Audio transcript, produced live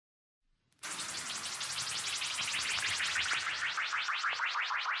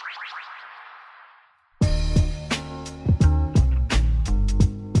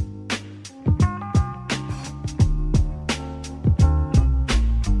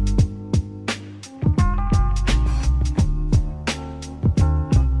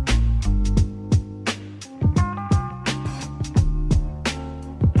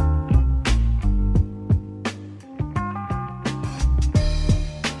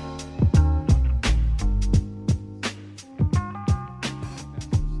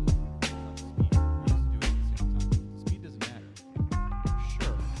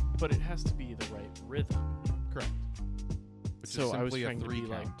But it has to be the right rhythm. Correct. Which So is I was simply a trying to 3 be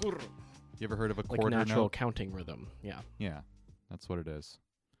count. like You ever heard of a quarter natural note? counting rhythm. Yeah. Yeah, that's what it is.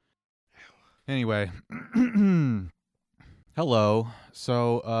 Anyway, hello.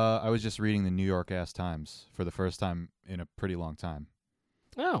 So I was just reading the New York Times for the first time in a pretty long time.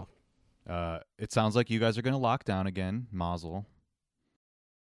 Oh. It sounds like you guys are going to lock down again, Mazel.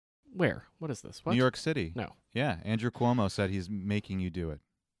 Where? What is this? What? New York City. No. Yeah, Andrew Cuomo said he's making you do it.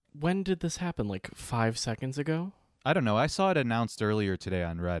 When did this happen? Like 5 seconds ago? I don't know. I saw it announced earlier today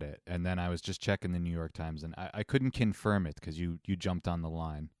on Reddit, and then I was just checking the New York Times, and I couldn't confirm it because you jumped on the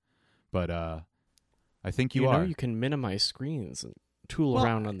line. But I think you know are. You can minimize screens and tool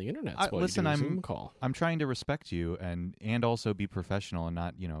around on the internet while listen, you do a Zoom call. I'm trying to respect you and also be professional and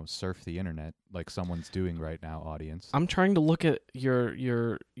not, surf the internet like someone's doing right now, audience. I'm trying to look at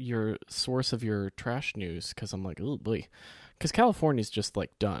your source of your trash news because I'm like, oh boy, because California's just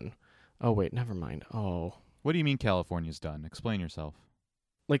like done. Oh wait, never mind. Oh, what do you mean California's done? Explain yourself.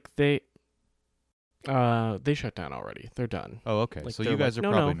 Like they shut down already. They're done. Oh, okay. Like So you guys are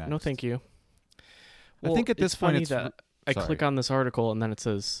probably next. No, thank you. I think at this point funny it's that I click on this article and then it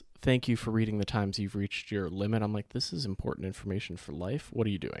says, "Thank you for reading the Times. You've reached your limit." I'm like, this is important information for life. What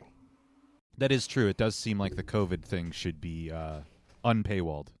are you doing? That is true. It does seem like the COVID thing should be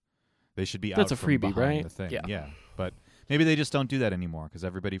unpaywalled. They should be That's out a from freebie, behind right? the thing. Yeah. But maybe they just don't do that anymore because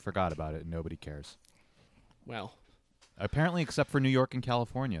everybody forgot about it and nobody cares. Well, apparently, except for New York and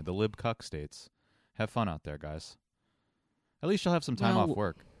California, the lib cuck states. Have fun out there, guys. At least you'll have some time off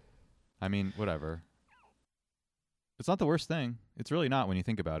work. I mean, whatever. It's not the worst thing. It's really not when you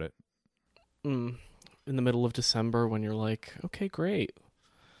think about it. in the middle of December when you're like, okay, great.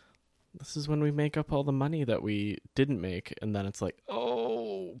 This is when we make up all the money that we didn't make. And then it's like,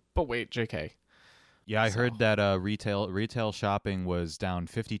 oh, but wait, JK. Yeah, I heard that retail shopping was down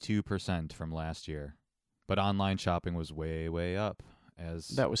 52% from last year. But online shopping was way, way up.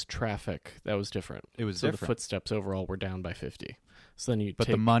 That was traffic. That was different. It was different. The footsteps overall were down by 50. So then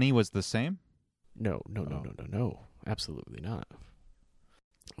the money was the same? No. Absolutely not.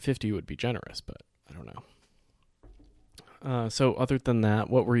 50 would be generous, but I don't know. So other than that,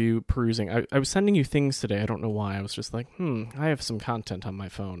 what were you perusing? I was sending you things today. I don't know why. I was just like, I have some content on my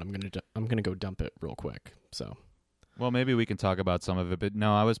phone. I'm gonna go dump it real quick. So, well, maybe we can talk about some of it. But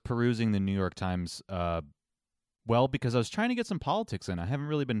no, I was perusing the New York Times. Because I was trying to get some politics in. I haven't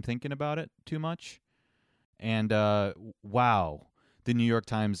really been thinking about it too much. And wow, the New York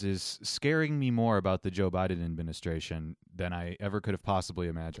Times is scaring me more about the Joe Biden administration than I ever could have possibly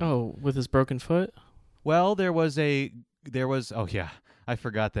imagined. Oh, with his broken foot? Well, oh yeah, I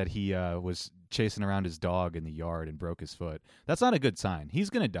forgot that he was chasing around his dog in the yard and broke his foot. That's not a good sign. He's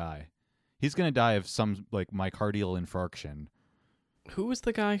going to die. He's going to die of some like myocardial infarction. Who was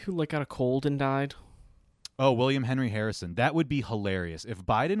the guy who got a cold and died? Oh, William Henry Harrison. That would be hilarious. If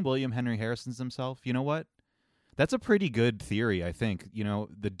Biden William Henry Harrison's himself, you know what? That's a pretty good theory, I think.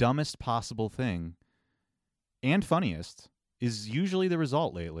 The dumbest possible thing and funniest is usually the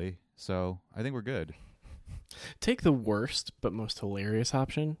result lately. So I think we're good. Take the worst but most hilarious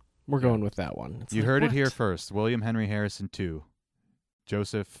option. We're going with that one. You heard it here first. William Henry Harrison 2.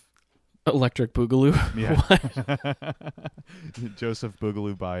 Joseph Electric Boogaloo. Yeah. Joseph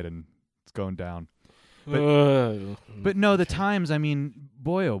Boogaloo Biden. It's going down. But no, the Times, I mean,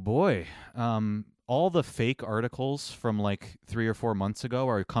 boy, oh boy. All the fake articles from like 3 or 4 months ago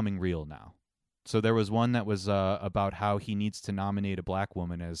are coming real now. So there was one that was about how he needs to nominate a black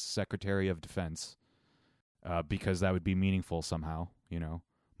woman as Secretary of Defense because that would be meaningful somehow,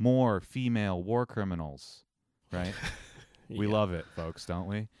 More female war criminals, right? We love it, folks, don't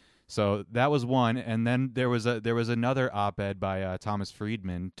we? So that was one, and then there was another op-ed by Thomas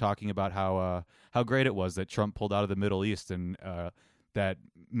Friedman talking about how great it was that Trump pulled out of the Middle East and that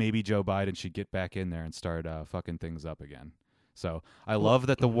maybe Joe Biden should get back in there and start fucking things up again. So I love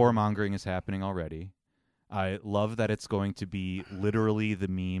that the warmongering is happening already. I love that it's going to be literally the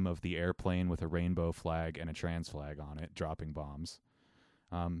meme of the airplane with a rainbow flag and a trans flag on it dropping bombs.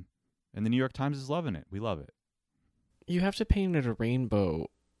 And the New York Times is loving it. We love it. You have to paint it a rainbow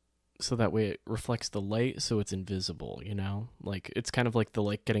so that way it reflects the light so it's invisible, Like it's kind of like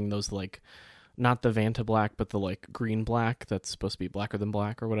getting those not the Vanta black but the green black that's supposed to be blacker than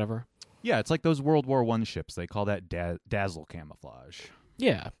black or whatever. Yeah, it's like those World War I ships. They call that dazzle camouflage.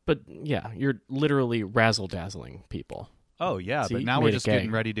 Yeah, but you're literally razzle-dazzling people. Oh, yeah, See, but now we're just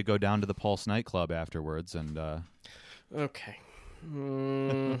getting ready to go down to the Pulse nightclub afterwards and Okay.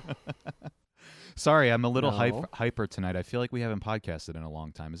 Sorry, I'm a little hyper tonight. I feel like we haven't podcasted in a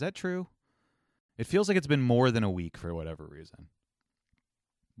long time. Is that true? It feels like it's been more than a week for whatever reason.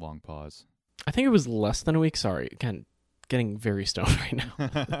 long pause. I think it was less than a week. Sorry, again, getting very stoned right now.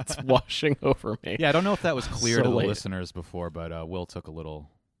 It's washing over me. Yeah, I don't know if that was clear So to the late. listeners before, but Will took a little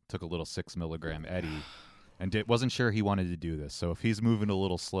 6 milligram Eddie, and wasn't sure he wanted to do this. So if he's moving a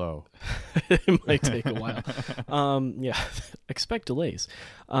little slow, It might take a while. Yeah, expect delays.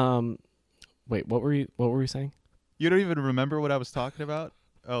 Wait, what were you saying? you don't even remember what I was talking about?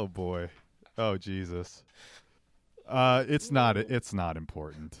 Oh boy, oh Jesus. It's not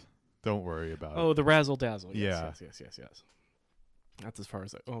important. Don't worry about it. Oh, the razzle dazzle. Yeah. Yes. That's as far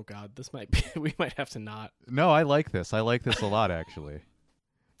as oh God, this might be. We might have to not. No, I like this. I like this a lot, actually.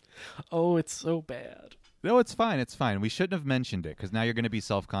 Oh, it's so bad. No, it's fine. It's fine. We shouldn't have mentioned it because now you're going to be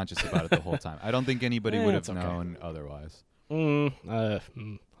self-conscious about it the whole time. I don't think anybody would have it's okay. known otherwise. I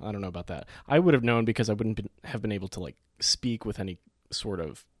don't know about that. I would have known because I wouldn't have been able to like speak with any sort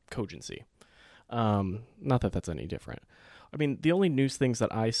of cogency. Not that that's any different. I mean, the only news things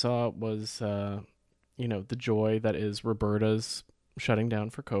that I saw was, the joy that is Roberta's shutting down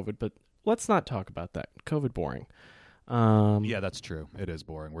for COVID. But let's not talk about that. COVID boring. Yeah, that's true. It is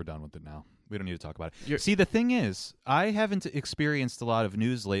boring. We're done with it now. We don't need to talk about it. See, the thing is, I haven't experienced a lot of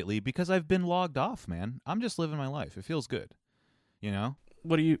news lately because I've been logged off, man. I'm just living my life. It feels good. You know?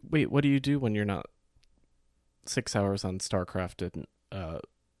 What do you do when you're not 6 hours on StarCraft and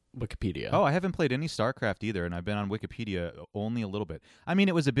Wikipedia? Oh, I haven't played any StarCraft either, and I've been on Wikipedia only a little bit. I mean,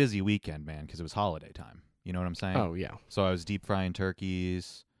 it was a busy weekend, man, because it was holiday time. You know what I'm saying? Oh, yeah. So I was deep frying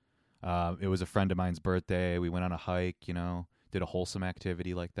turkeys. It was a friend of mine's birthday. We went on a hike, did a wholesome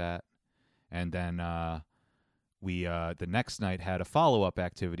activity like that. And then we the next night had a follow-up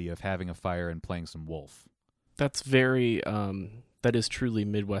activity of having a fire and playing some Wolf. That's very, that is truly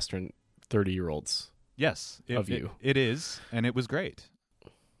Midwestern 30-year-olds. Yes. You. It is, and it was great.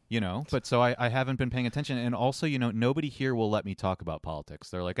 But so I haven't been paying attention. And also, nobody here will let me talk about politics.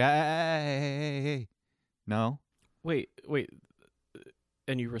 They're like, hey. No? Wait.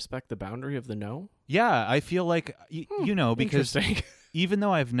 And you respect the boundary of the no? Yeah, I feel like, because Interesting. even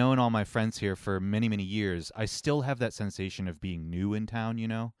though I've known all my friends here for many, many years, I still have that sensation of being new in town,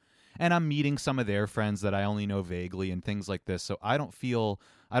 And I'm meeting some of their friends that I only know vaguely and things like this. So I don't feel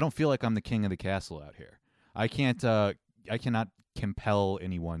like I'm the king of the castle out here. I cannot compel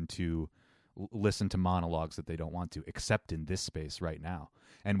anyone to listen to monologues that they don't want to, except in this space right now.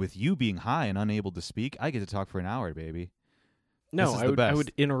 And with you being high and unable to speak, I get to talk for an hour, baby. No, I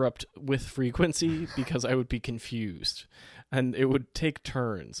would interrupt with frequency because I would be confused, and it would take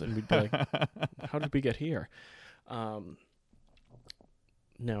turns, and we'd be like, "How did we get here?" No,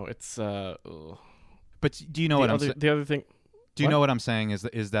 it's. But do you know what I'm saying? The other thing. Do you know what I'm saying?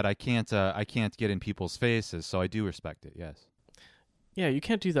 Is that I can't get in people's faces, so I do respect it. Yes. Yeah, you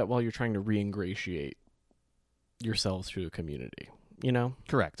can't do that while you're trying to re-ingratiate yourselves through the community.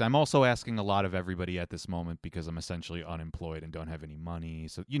 Correct. I'm also asking a lot of everybody at this moment because I'm essentially unemployed and don't have any money.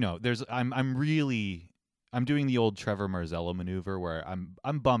 So I'm doing the old Trevor Marzella maneuver where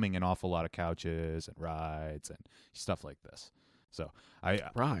I'm bumming an awful lot of couches and rides and stuff like this. So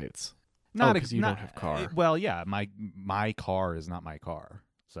rides. Not because you don't have a car. Well, yeah, my car is not my car.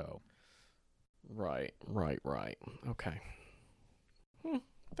 So right. Okay.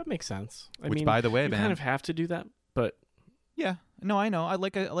 That makes sense. Which, by the way, you man, kind of have to do that, but. Yeah, no, I know.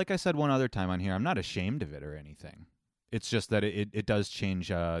 Like I said one other time on here, I'm not ashamed of it or anything. It's just that it does change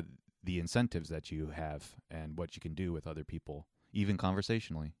the incentives that you have and what you can do with other people, even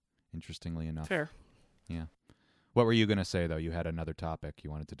conversationally, interestingly enough. Fair. Yeah. What were you going to say, though? You had another topic you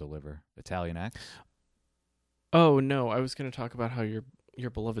wanted to deliver. Italian X? Oh, no. I was going to talk about how your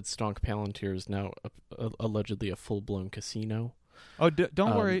beloved Stonk Palantir is now allegedly a full-blown casino. Oh,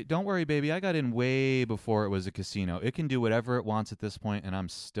 don't worry, baby. I got in way before it was a casino. It can do whatever it wants at this point, and I'm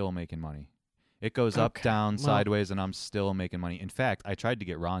still making money. It goes up, down, sideways, and I'm still making money. In fact, I tried to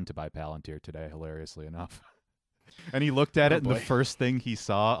get Ron to buy Palantir today, hilariously enough. And he looked at it, and the first thing he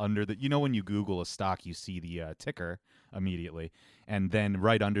saw under when you Google a stock, you see the ticker immediately. And then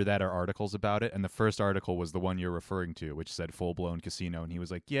right under that are articles about it. And the first article was the one you're referring to, which said full-blown casino. And he was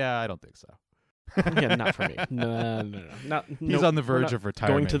like, yeah, I don't think so. Yeah, not for me. No. He's on the verge of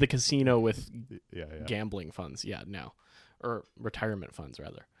retirement. Going to the casino with yeah. Gambling funds. Yeah, no. Or retirement funds,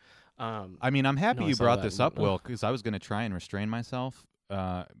 rather. I mean, I'm happy you brought this up, Will, because I was going to try and restrain myself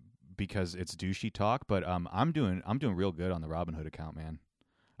because it's douchey talk, but I'm doing real good on the Robinhood account, man.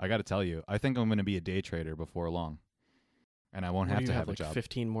 I got to tell you, I think I'm going to be a day trader before long, and I won't have to have a job.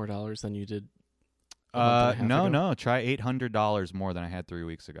 $15 more than you did. No. Try $800 more than I had 3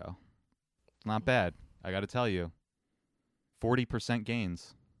 weeks ago. Not bad. I got to tell you, 40%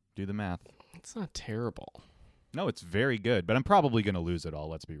 gains. Do the math. It's not terrible. No, it's very good, but I'm probably going to lose it all,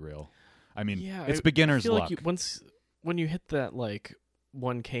 let's be real. I mean, it's beginner's I feel luck. Like when you hit that like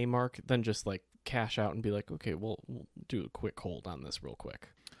 1K mark, then just like cash out and be like, okay, we'll do a quick hold on this real quick.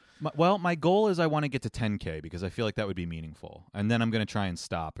 My goal is I want to get to 10K because I feel like that would be meaningful. And then I'm going to try and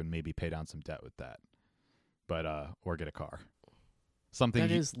stop and maybe pay down some debt with that. But or get a car. Something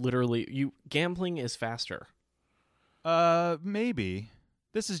that is literally gambling is faster. Maybe.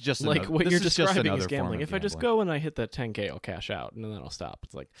 This is just like what you're describing is gambling. If I just go and I hit that 10K, I'll cash out and then I'll stop.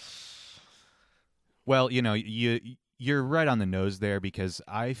 It's like, well, you're right on the nose there because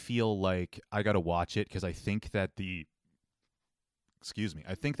I feel like I got to watch it because I think that I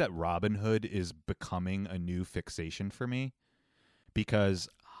think that Robinhood is becoming a new fixation for me because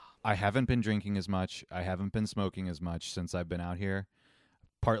I haven't been drinking as much. I haven't been smoking as much since I've been out here.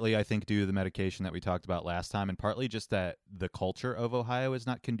 Partly, I think, due to the medication that we talked about last time, and partly just that the culture of Ohio is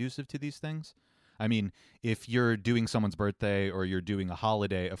not conducive to these things. I mean, if you're doing someone's birthday or you're doing a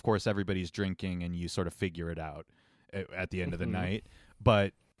holiday, of course, everybody's drinking and you sort of figure it out at the end of the night.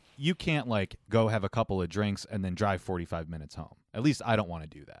 But you can't, like, go have a couple of drinks and then drive 45 minutes home. At least I don't want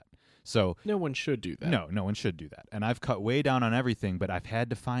to do that. So no one should do that. No one should do that. And I've cut way down on everything, but I've had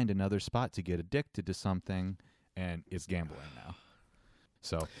to find another spot to get addicted to something, and it's gambling now.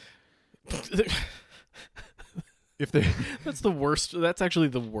 So that's the worst. That's actually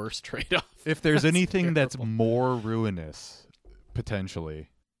the worst trade-off. If there's anything that's more ruinous, potentially,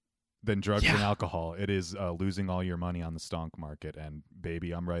 than drugs and alcohol, it is losing all your money on the stonk market. And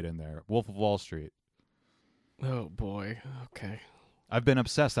baby, I'm right in there. Wolf of Wall Street. Oh boy. Okay. I've been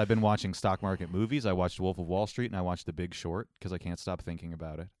obsessed. I've been watching stock market movies. I watched Wolf of Wall Street and I watched The Big Short because I can't stop thinking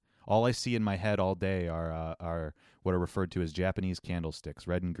about it. All I see in my head all day are what are referred to as Japanese candlesticks,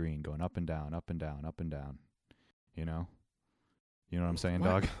 red and green, going up and down, up and down, up and down. You know what I'm saying,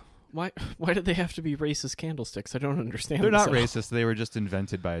 dog? Why did they have to be racist candlesticks? I don't understand. They're not racist. They were just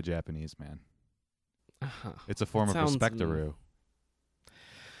invented by a Japanese man. Uh-huh. It's a form of respectaroo.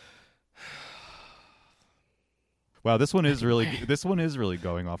 Wow, this one is really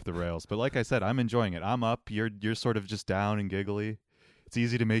going off the rails. But like I said, I'm enjoying it. I'm up. You're sort of just down and giggly. It's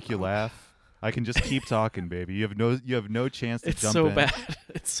easy to make you laugh. I can just keep talking, baby. You have no chance to jump in. It's so bad.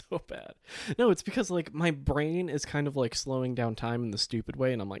 It's so bad. No, it's because like my brain is kind of like slowing down time in the stupid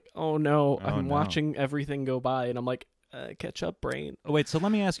way, and I'm like, oh no, I'm watching everything go by, and I'm like, catch up, brain. Oh wait, so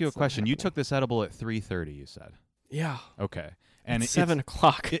let me ask you a question. You took this edible at 3:30, you said. Yeah. Okay. And it's 7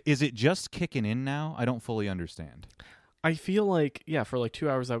 o'clock. Is it just kicking in now? I don't fully understand. I feel like for like 2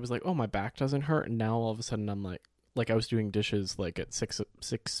 hours I was like, oh, my back doesn't hurt, and now all of a sudden I'm like I was doing dishes like at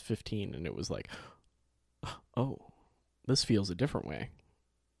 6:15, and it was like, oh, this feels a different way.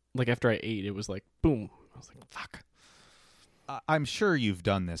 Like after I ate, it was like boom. I was like, fuck. I'm sure you've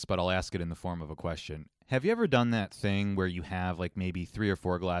done this, but I'll ask it in the form of a question. Have you ever done that thing where you have like maybe 3 or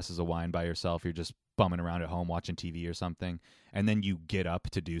 4 glasses of wine by yourself? You're just bumming around at home watching TV or something, and then you get up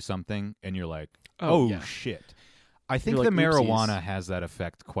to do something, and you're like, oh shit. I think the marijuana has that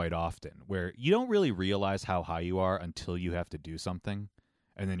effect quite often, where you don't really realize how high you are until you have to do something,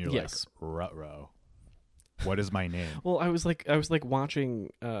 and then you're like, ruh-roh. What is my name? Well, I was like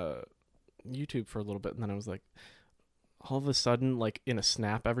watching YouTube for a little bit, and then I was like, all of a sudden, like in a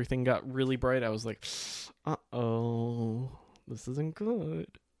snap, everything got really bright. I was like, uh-oh, this isn't good.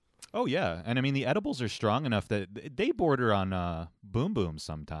 Oh, yeah. And I mean, the edibles are strong enough that they border on boom booms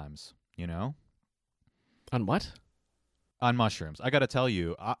sometimes, you know? On what? On mushrooms. I got to tell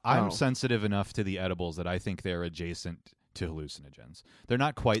you, I'm sensitive enough to the edibles that I think they're adjacent to hallucinogens. They're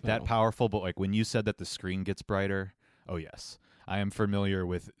not quite that powerful, but like when you said that the screen gets brighter, oh, yes. I am familiar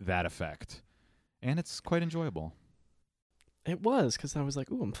with that effect. And it's quite enjoyable. It was, because I was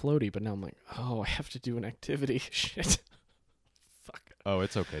like, ooh, I'm floaty, but now I'm like, oh, I have to do an activity. Shit. Fuck. Oh,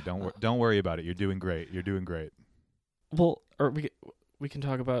 it's okay. Don't worry about it. You're doing great. You're doing great. Well, or we can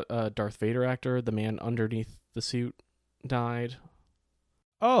talk about Darth Vader actor, the man underneath the suit died.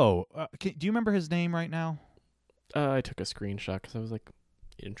 Oh, do you remember his name right now? I took a screenshot because I was like,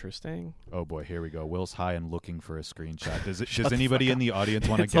 interesting. Oh boy, here we go. Will's high and looking for a screenshot. Does anybody in the audience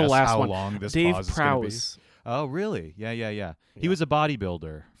want to guess how long this Dave pause Prowse. is going to be? Oh, really? Yeah. He was a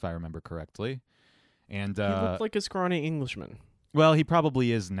bodybuilder, if I remember correctly. And he looked like a scrawny Englishman. Well, he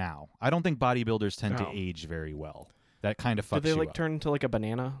probably is now. I don't think bodybuilders tend to age very well. That kind of fucks you up. Do they like turn into like a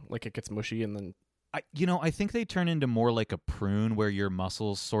banana? Like it gets mushy and then... I think they turn into more like a prune where your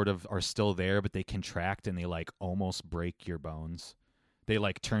muscles sort of are still there, but they contract and they like almost break your bones. They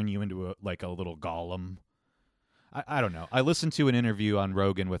like turn you into a little golem. I don't know. I listened to an interview on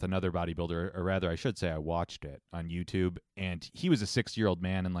Rogan with another bodybuilder, or rather I should say I watched it on YouTube, and he was a 60-year-old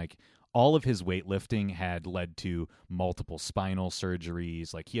man, and like all of his weightlifting had led to multiple spinal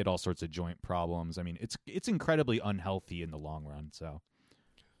surgeries. Like he had all sorts of joint problems. I mean, it's incredibly unhealthy in the long run. So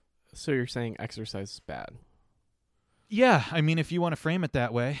you're saying exercise is bad? Yeah, I mean, if you want to frame it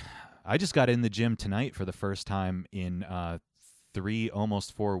that way. I just got in the gym tonight for the first time in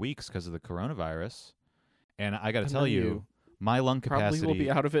almost 4 weeks because of the coronavirus. And I got to tell you, my lung capacity... Probably will be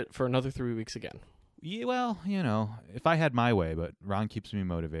out of it for another 3 weeks again. Yeah, well, if I had my way, but Ron keeps me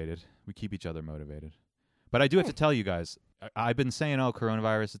motivated. We keep each other motivated. But I do have to tell you guys, I've been saying,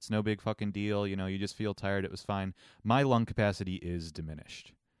 coronavirus, it's no big fucking deal. You just feel tired. It was fine. My lung capacity is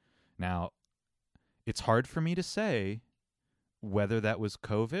diminished. Now, it's hard for me to say whether that was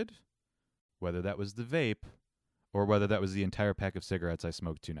COVID, whether that was the vape, or whether that was the entire pack of cigarettes I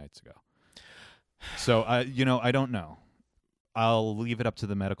smoked 2 nights ago. So, I don't know. I'll leave it up to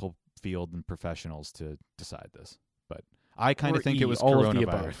the medical field and professionals to decide this. But I kind of think it was all coronavirus. Of the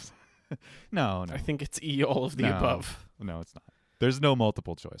above. No. I think it's E, all of the above. No, it's not. There's no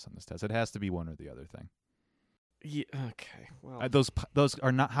multiple choice on this test. It has to be one or the other thing. Yeah, okay. Well, those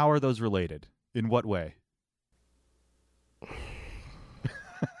are not. How are those related? In what way?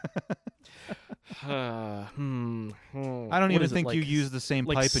 I don't even think you use the same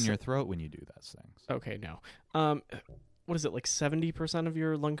pipe in your throat when you do those things. Okay, no. What is it, like 70% of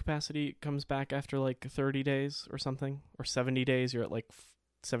your lung capacity comes back after like 30 days or something? Or 70 days, you're at like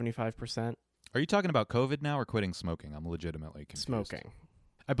 75%? Are you talking about COVID now or quitting smoking? I'm legitimately confused. Smoking.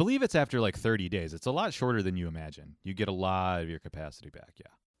 I believe it's after like 30 days. It's a lot shorter than you imagine. You get a lot of your capacity back,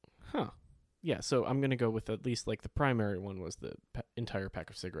 yeah. Huh. Yeah, so I'm going to go with at least like the primary one was the entire pack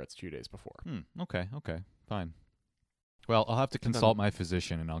of cigarettes 2 days before. Okay, fine. Well, I'll have to consult my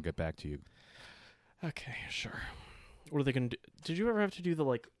physician and I'll get back to you. Okay, sure. What are they going to do? Did you ever have to do the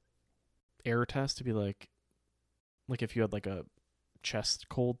like air test to be like if you had like a chest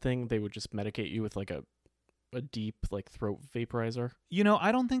cold thing, they would just medicate you with like a deep like throat vaporizer?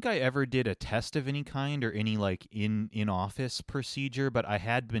 I don't think I ever did a test of any kind or any like in office procedure, but I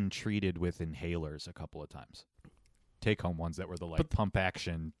had been treated with inhalers a couple of times. Take home ones that were the like pump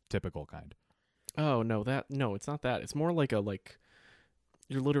action typical kind. Oh, no, it's not that. It's more like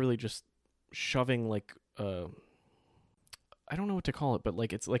you're literally just shoving like I don't know what to call it, but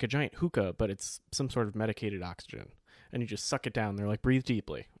like it's like a giant hookah, but it's some sort of medicated oxygen. And you just suck it down. They're like, breathe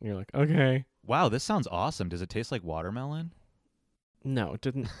deeply. And you're like, okay. Wow, this sounds awesome. Does it taste like watermelon? No, it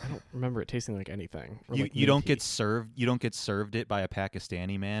didn't. I don't remember it tasting like anything. You don't get served. You don't get served it by a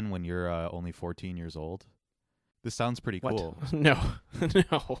Pakistani man when you're only 14 years old. This sounds pretty cool. No,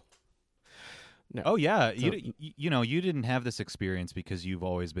 no. Oh yeah, so, you didn't have this experience because you've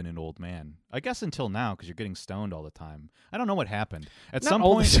always been an old man. I guess until now, because you're getting stoned all the time. I don't know what happened. At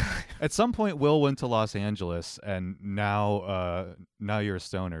some point, Will went to Los Angeles, and now you're a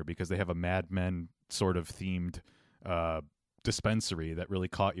stoner because they have a Mad Men sort of themed dispensary that really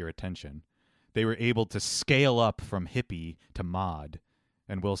caught your attention. They were able to scale up from hippie to mod,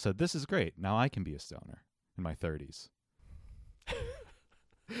 and Will said, "This is great. Now I can be a stoner in my 30s."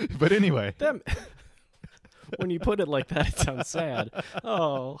 But anyway, when you put it like that, it sounds sad.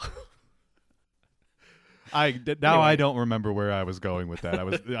 Oh, I don't remember where I was going with that.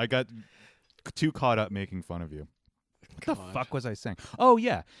 I got too caught up making fun of you. What the fuck was I saying? Oh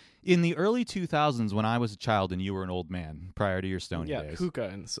yeah, in the early 2000s, when I was a child and you were an old man, prior to your stony days,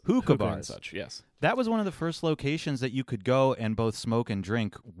 hookah bars and such. Yes, that was one of the first locations that you could go and both smoke and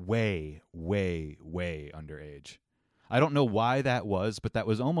drink way, way, way underage. I don't know why that was, but that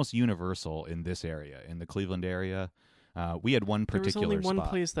was almost universal in this area, in the Cleveland area. We had one particular spot. There was only one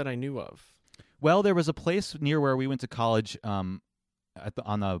place that I knew of. Well, there was a place near where we went to college on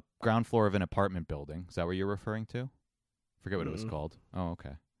the ground floor of an apartment building. Is that what you're referring to? Forget what it was called. Oh,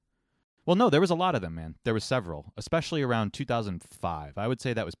 okay. Well, no, there was a lot of them, man. There was several, especially around 2005. I would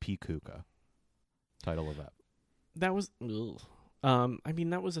say that was Peak Hookah. Title of that. That was... Ugh. I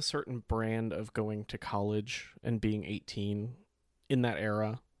mean, that was a certain brand of going to college and being 18 in that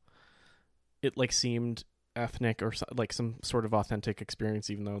era. It like seemed ethnic or like some sort of authentic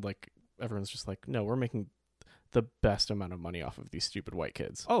experience, even though like everyone's just like, no, we're making the best amount of money off of these stupid white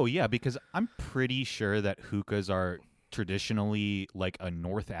kids. Oh yeah, because I'm pretty sure that hookahs are traditionally like a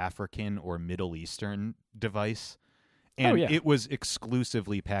North African or Middle Eastern device. And it was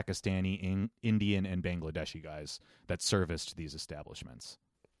exclusively Pakistani, Indian, and Bangladeshi guys that serviced these establishments.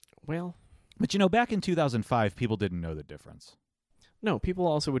 Well, but back in 2005, people didn't know the difference. No, people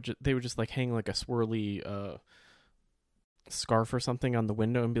also would just like hang like a swirly scarf or something on the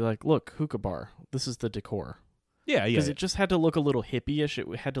window and be like, "Look, hookah bar. This is the decor." Yeah, Because it just had to look a little hippie-ish. It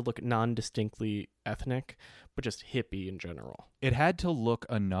had to look non-distinctly ethnic, but just hippie in general. It had to look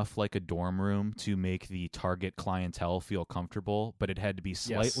enough like a dorm room to make the target clientele feel comfortable, but it had to be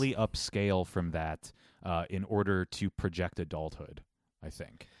slightly upscale from that in order to project adulthood, I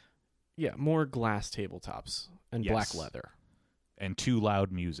think. Yeah, more glass tabletops and black leather. And too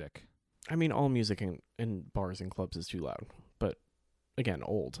loud music. I mean, all music in bars and clubs is too loud, but again,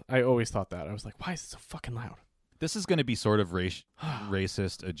 old. I always thought that. I was like, why is it so fucking loud? This is going to be sort of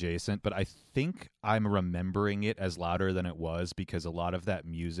racist adjacent, but I think I'm remembering it as louder than it was because a lot of that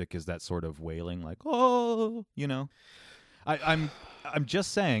music is that sort of wailing, like, oh, you know. I'm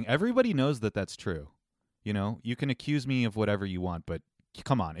just saying, everybody knows that that's true. You know, you can accuse me of whatever you want, but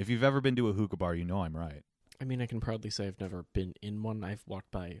come on, if you've ever been to a hookah bar, you know I'm right. I mean, I can proudly say I've never been in one. I've walked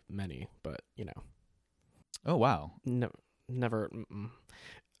by many, but, you know. Oh, wow. No, never.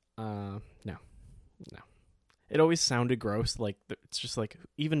 No. It always sounded gross. Like, it's just like,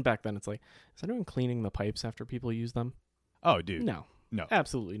 even back then, it's like, is anyone cleaning the pipes after people use them? Oh, dude. No. No.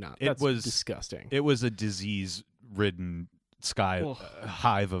 Absolutely not. That's disgusting. It was a disease-ridden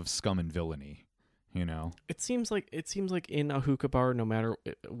hive of scum and villainy, you know? It seems like in a hookah bar, no matter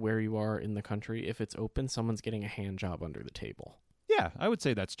where you are in the country, if it's open, someone's getting a hand job under the table. Yeah, I would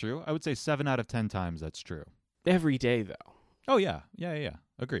say that's true. I would say 7 out of 10 times that's true. Every day, though. Oh, yeah. Yeah.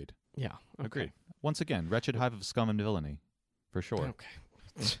 Agreed. Yeah. Okay. Agreed. Once again, wretched hive of scum and villainy, for sure. Okay.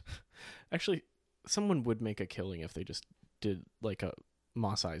 Actually, someone would make a killing if they just did like a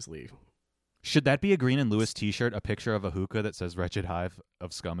Mos Eisley. Should that be a Green and Lewis t-shirt, a picture of a hookah that says wretched hive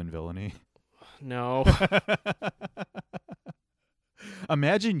of scum and villainy? No.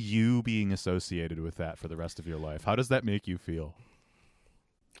 Imagine you being associated with that for the rest of your life. How does that make you feel?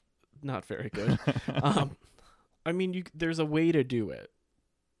 Not very good. I mean, there's a way to do it.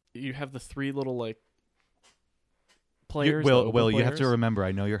 You have the 3 little like players. Will, you have to remember.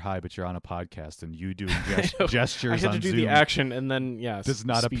 I know you're high, but you're on a podcast, and you doing gestures. I had to do Zoom the action, and then does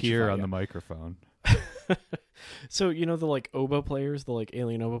not appear on the microphone. So you know the like oboe players, the like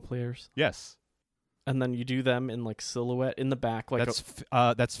alien oboe players. Yes. And then you do them in like silhouette in the back, like that's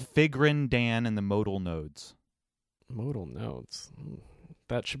Figrin, Dan, and the modal nodes. Modal nodes.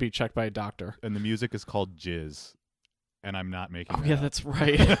 That should be checked by a doctor. And the music is called Jizz. And I'm not making that up. That's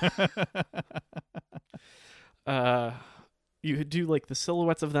right. You do like the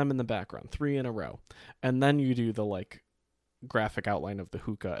silhouettes of them in the background, 3 in a row. And then you do the like graphic outline of the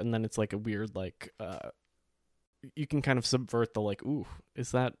hookah. And then it's like a weird like you can kind of subvert the like, ooh, is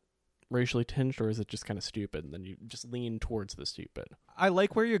that racially tinged or is it just kind of stupid? And then you just lean towards the stupid. I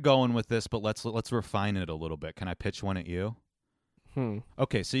like where you're going with this, but let's refine it a little bit. Can I pitch one at you?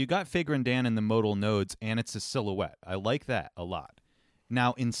 Okay, so you got Figrin Dan in the modal nodes, and it's a silhouette. I like that a lot.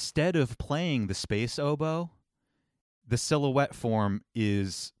 Now, instead of playing the space oboe, the silhouette form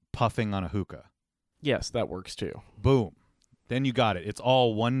is puffing on a hookah. Yes, that works too. Boom. Then you got it. It's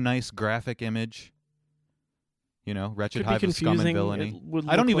all one nice graphic image. You know, wretched hive of scum and villainy.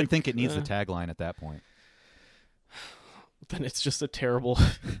 I don't even think it needs a tagline at that point. Then it's just a terrible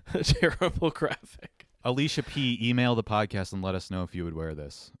graphic. Alicia P., email the podcast and let us know if you would wear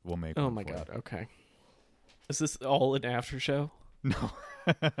this. We'll make one. Oh my God, okay. Is this all an after show? No.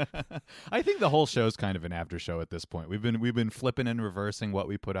 I think the whole show's kind of an after show at this point. We've been flipping and reversing what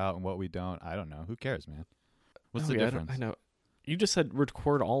we put out and what we don't. I don't know. Who cares, man? What's the difference? I know. You just said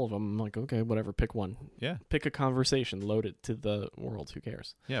record all of them. I'm like, okay, whatever, pick one. Yeah. Pick a conversation, load it to the world. Who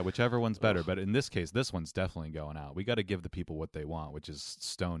cares? Yeah, whichever one's better. But in this case, this one's definitely going out. We got to give the people what they want, which is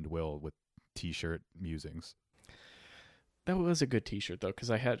Stoned Will with T-shirt musings. That was a good T-shirt though, because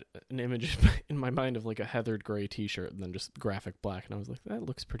I had an image in my mind of like a heathered gray T-shirt and then just graphic black, and I was like, that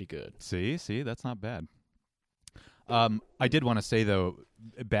looks pretty good. See, that's not bad. I did want to say though,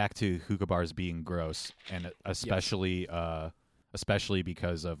 back to hookah bars being gross, and especially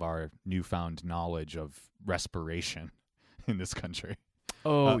because of our newfound knowledge of respiration in this country.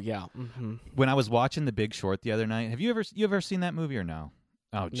 Oh yeah. Mm-hmm. When I was watching The Big Short the other night, have you ever seen that movie or no?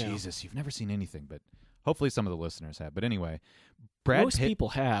 Oh, no. Jesus, you've never seen anything, but hopefully some of the listeners have. But anyway, most people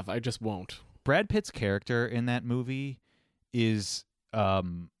have. I just won't. Brad Pitt's character in that movie is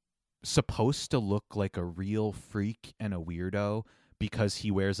supposed to look like a real freak and a weirdo because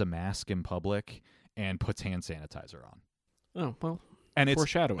he wears a mask in public and puts hand sanitizer on. Oh, well, and it's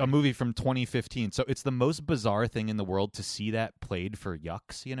foreshadowing. A movie from 2015. So it's the most bizarre thing in the world to see that played for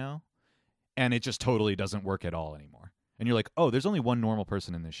yucks, you know? And it just totally doesn't work at all anymore. And you're like, oh, there's only one normal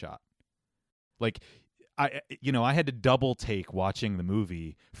person in this shot. Like, I had to double take watching the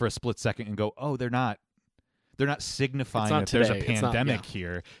movie for a split second and go, oh, they're not They're not signifying not that there's a today. It's not- pandemic yeah.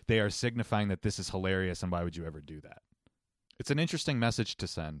 here. They are signifying that this is hilarious, and why would you ever do that? It's an interesting message to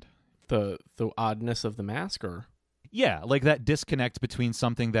send. The oddness of the mask, or Yeah, like that disconnect between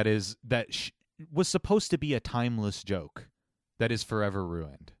something that was supposed to be a timeless joke that is forever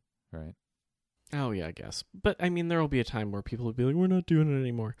ruined, right? oh yeah, I guess. But I mean, there will be a time where people will be like, "We're not doing it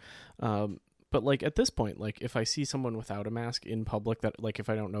anymore." But like at this point, like if I see someone without a mask in public, that like if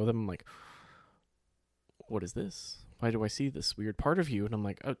I don't know them, I'm like, "What is this? Why do I see this weird part of you?" And I'm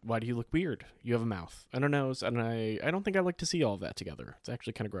like, oh, "Why do you look weird? You have a mouth and a nose, and I don't think I like to see all of that together. It's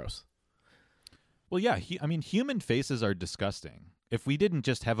actually kind of gross." Well, yeah, I mean, human faces are disgusting. If we didn't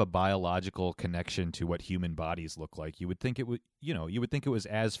just have a biological connection to what human bodies look like, you would think it would, you would think it was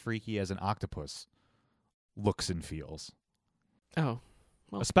as freaky as an octopus looks and feels. Oh,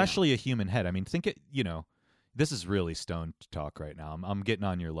 well, Especially a human head. I mean, this is really stone talk right now. I'm getting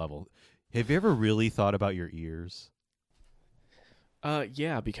on your level. Have you ever really thought about your ears?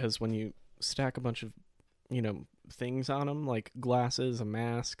 Yeah, because when you stack a bunch of, things on them, like glasses, a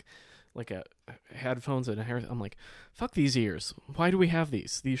mask, like a headphones and a hair, I'm like, fuck these ears. Why do we have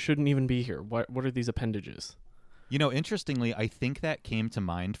these? These shouldn't even be here. What are these appendages? Interestingly, I think that came to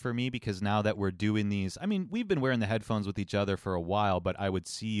mind for me because now that we're doing these, I mean, we've been wearing the headphones with each other for a while, but I would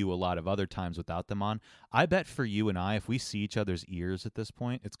see you a lot of other times without them on. I bet for you and I, if we see each other's ears at this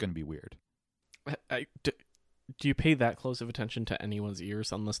point, it's going to be weird. Do you pay that close of attention to anyone's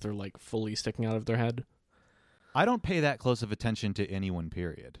ears unless they're like fully sticking out of their head? I don't pay that close of attention to anyone,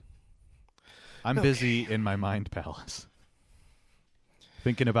 period. I'm Okay. busy in my mind palace.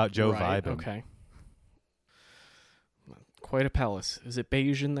 Thinking about Joe Right, vibing. Okay. Quite a palace. Is it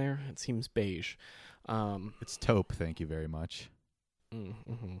beige in there? It seems beige. It's taupe, thank you very much.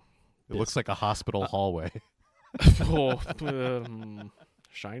 Mm-hmm. It looks like a hospital hallway.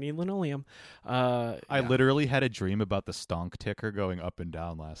 Shiny linoleum. I literally had a dream about the stonk ticker going up and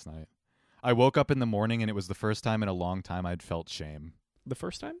down last night. I woke up in the morning and it was the first time in a long time I'd felt shame. The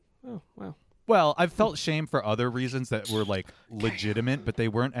first time? Oh, wow. Well, I've felt shame for other reasons that were like legitimate, but they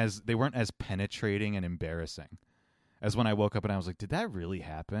weren't as penetrating and embarrassing as when I woke up and I was like, "Did that really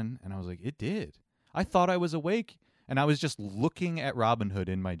happen?" And I was like, "It did." I thought I was awake and I was just looking at Robin Hood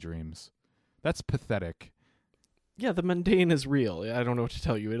in my dreams. That's pathetic. Yeah, the mundane is real. I don't know what to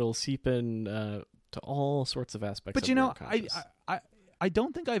tell you. It'll seep in to all sorts of aspects. But of you your know, unconscious. I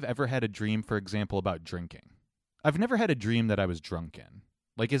don't think I've ever had a dream, for example, about drinking. I've never had a dream that I was drunk in.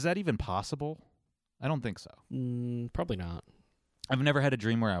 Like, is that even possible? I don't think so. Probably not. I've never had a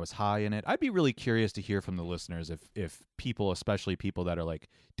dream where I was high in it. I'd be really curious to hear from the listeners if people, especially people that are like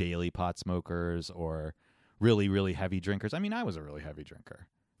daily pot smokers or really, really heavy drinkers. I mean, I was a really heavy drinker.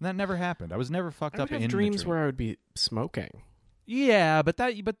 And that never happened. I was never fucked I up would in have the dreams dream. where I would be smoking. Yeah, but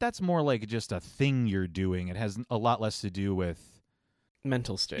that's more like just a thing you're doing. It has a lot less to do with,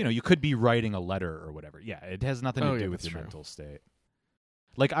 Mental state. you could be writing a letter or whatever. Yeah, it has nothing to Oh, do yeah, with that's your true. mental state.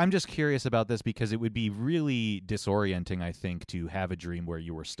 Like, I'm just curious about this because it would be really disorienting, I think, to have a dream where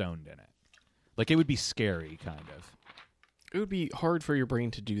you were stoned in it. Like, it would be scary, kind of. It would be hard for your brain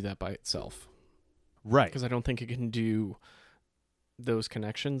to do that by itself. Right. Because I don't think it can do those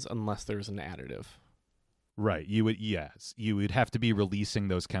connections unless there's an additive. Right. You would have to be releasing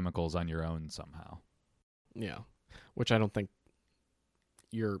those chemicals on your own somehow. Yeah. Which I don't think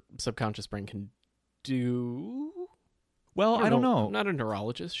your subconscious brain can do. Well, I don't know. I'm not a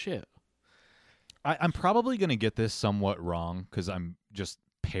neurologist. Shit. I'm probably going to get this somewhat wrong because I'm just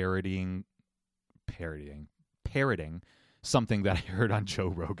parroting something that I heard on Joe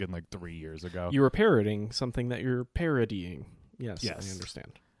Rogan like 3 years ago. You were parroting something that you're parodying. Yes. Yes. I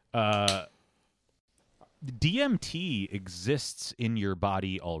understand. DMT exists in your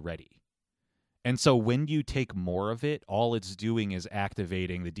body already. And so when you take more of it, all it's doing is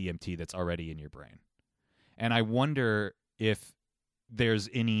activating the DMT that's already in your brain. And I wonder if there's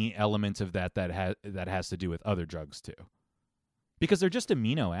any element of that has to do with other drugs too. Because they're just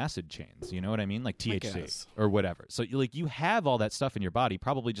amino acid chains, you know what I mean? Like THC or whatever. So you have all that stuff in your body,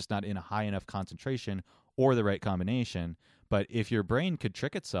 probably just not in a high enough concentration or the right combination. But if your brain could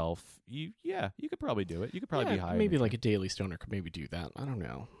trick itself, you could probably do it. You could probably be high. Maybe like a daily stoner could maybe do that. I don't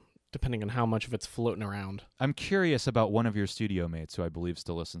know. Depending on how much of it's floating around. I'm curious about one of your studio mates who I believe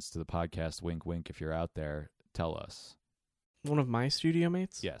still listens to the podcast. Wink, wink, if you're out there, tell us. One of my studio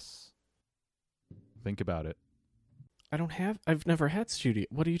mates? Yes. Think about it. I've never had studio.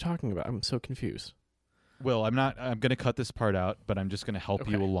 What are you talking about? I'm so confused. Will, I'm going to cut this part out, but I'm just going to help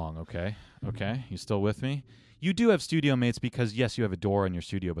you Okay. along, okay? Okay? You still with me? You do have studio mates because, yes, you have a door in your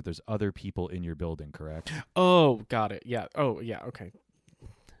studio, but there's other people in your building, correct? Oh, got it. Yeah. Oh, yeah. Okay.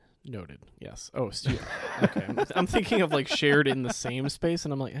 Noted. Yes. Oh, okay. I'm thinking of like shared in the same space,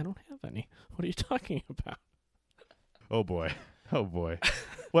 and I'm like, I don't have any. What are you talking about? Oh boy. Oh boy.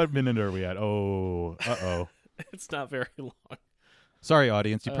 What minute are we at? Oh, uh-oh. It's not very long. Sorry,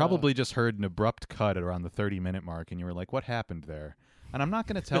 audience. You probably just heard an abrupt cut at around the 30-minute mark, and you were like, what happened there? And I'm not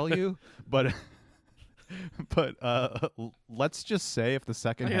going to tell you, but let's just say if the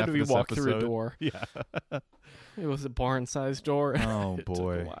second half of this walk episode... through a door. Yeah. It was a barn-sized door. Oh, It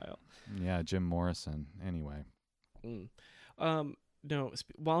boy. took a while. Yeah, Jim Morrison. Anyway. No,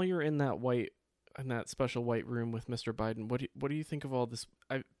 while you're in that special white room with Mr. Biden, what do you think of all this?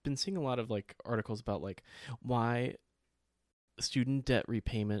 I've been seeing a lot of like articles about like why student debt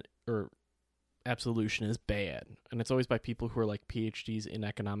repayment or absolution is bad, and it's always by people who are like PhDs in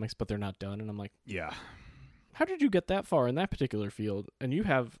economics, but they're not done. And I'm like, yeah, how did you get that far in that particular field? And you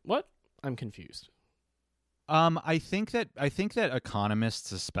have what? I'm confused. I think that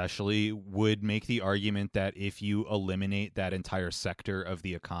economists especially would make the argument that if you eliminate that entire sector of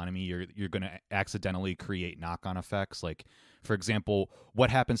the economy, you're going to accidentally create knock-on effects. Like, for example, what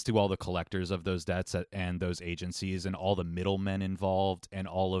happens to all the collectors of those debts and those agencies and all the middlemen involved and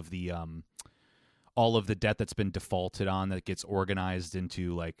all of the debt that's been defaulted on that gets organized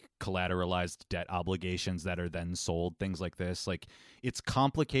into like collateralized debt obligations that are then sold, things like this. Like, it's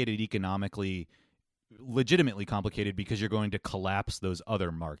complicated economically, legitimately complicated, because you're going to collapse those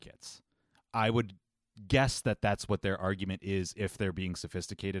other markets. I would guess that that's what their argument is if they're being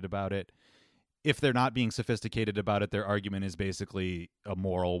sophisticated about it. If they're not being sophisticated about it, their argument is basically a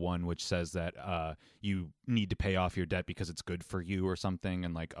moral one, which says that you need to pay off your debt because it's good for you or something,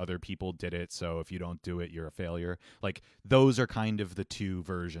 and like other people did it, so if you don't do it, you're a failure. Like, those are kind of the two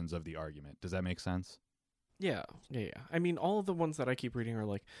versions of the argument. Does that make sense? Yeah. I mean, all of the ones that I keep reading are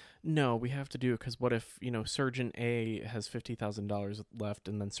like, no, we have to do it because what if, Surgeon A has $50,000 left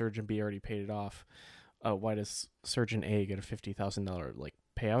and then Surgeon B already paid it off? Why does Surgeon A get a $50,000 like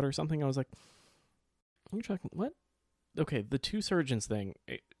payout or something? I was like, you're talking what? Okay, the two surgeons thing.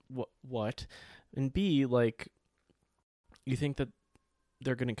 What? And B, like, you think that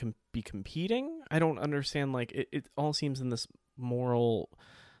they're going to be competing? I don't understand. Like, it all seems in this moral,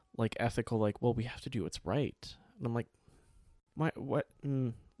 like, ethical, like, well, we have to do what's right. And I'm like,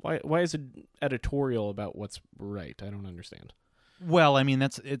 why is it editorial about what's right? I don't understand. Well, I mean,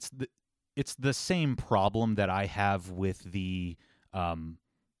 it's the same problem that I have with the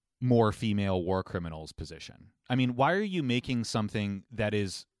more female war criminals position. I mean, why are you making something that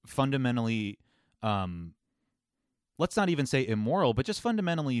is fundamentally, let's not even say immoral, but just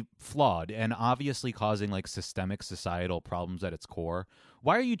fundamentally flawed and obviously causing like systemic societal problems at its core?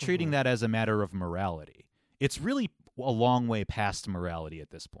 Why are you treating that as a matter of morality? It's really a long way past morality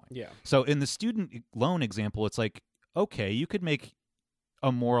at this point. Yeah. So in the student loan example, it's like, okay, you could make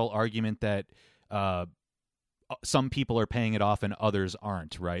a moral argument that some people are paying it off and others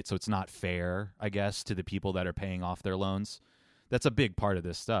aren't, right? So it's not fair, I guess, to the people that are paying off their loans. That's a big part of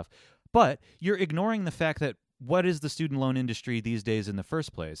this stuff. But you're ignoring the fact that what is the student loan industry these days in the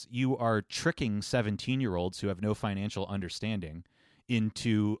first place? You are tricking 17-year-olds who have no financial understanding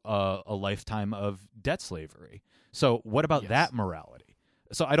into a lifetime of debt slavery. So what about that morality?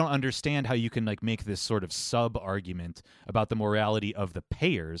 So I don't understand how you can like make this sort of sub-argument about the morality of the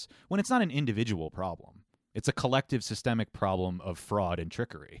payers when it's not an individual problem. It's a collective systemic problem of fraud and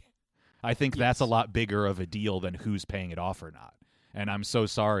trickery. I think that's a lot bigger of a deal than who's paying it off or not. And I'm so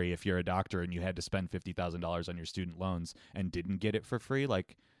sorry if you're a doctor and you had to spend $50,000 on your student loans and didn't get it for free.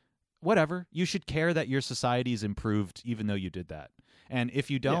 Like, whatever. You should care that your society's improved even though you did that. And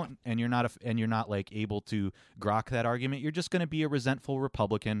if you don't, and you're not like able to grok that argument, you're just going to be a resentful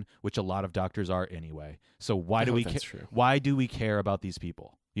Republican, which a lot of doctors are anyway. So why do we care about these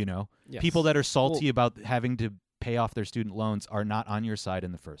people? People that are salty about having to pay off their student loans are not on your side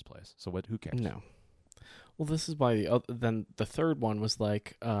in the first place. So who cares? No. Well, this is why then the third one was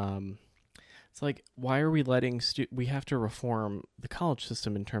like, it's like, why are we letting we have to reform the college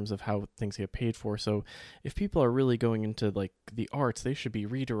system in terms of how things get paid for. So if people are really going into like the arts, they should be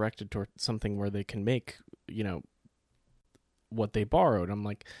redirected toward something where they can make, what they borrowed. I'm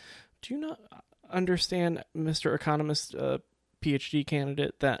like, do you not understand, Mr. Economist, PhD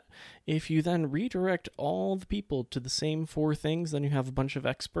candidate, that if you then redirect all the people to the same four things, then you have a bunch of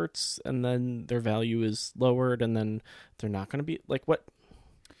experts and then their value is lowered and then they're not going to be like what?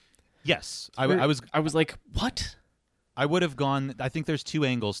 Yes. I was like, what? I would have gone, I think there's two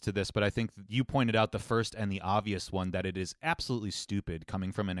angles to this, but I think you pointed out the first and the obvious one, that it is absolutely stupid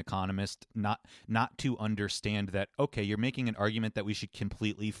coming from an economist not to understand that, okay, you're making an argument that we should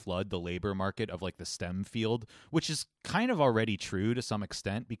completely flood the labor market of like the STEM field, which is kind of already true to some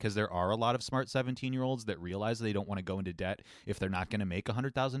extent because there are a lot of smart 17-year-olds that realize they don't want to go into debt if they're not going to make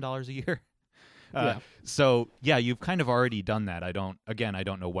 $100,000 a year. So, yeah, you've kind of already done that. I don't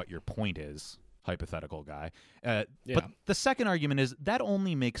know what your point is, hypothetical guy. But the second argument is that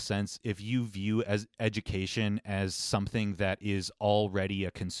only makes sense if you view as education as something that is already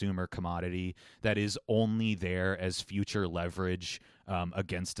a consumer commodity that is only there as future leverage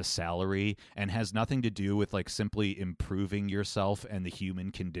against a salary and has nothing to do with like simply improving yourself and the human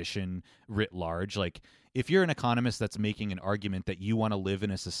condition writ large. Like if you're an economist that's making an argument that you want to live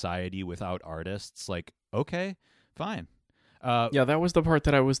in a society without artists, like, okay, fine. That was the part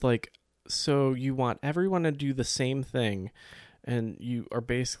that I was like, so you want everyone to do the same thing, and you are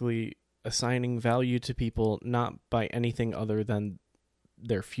basically assigning value to people not by anything other than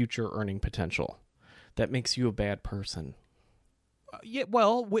their future earning potential. That makes you a bad person.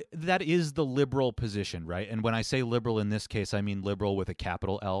 That is the liberal position, right? And when I say liberal in this case, I mean liberal with a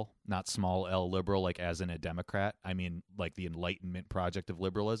capital L, not small l liberal, like as in a Democrat. I mean like the Enlightenment project of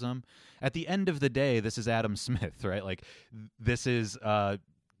liberalism. At the end of the day, this is Adam Smith, right? Like this is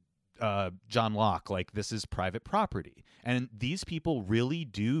John Locke, like this is private property. And these people really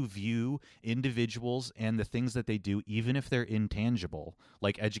do view individuals and the things that they do, even if they're intangible,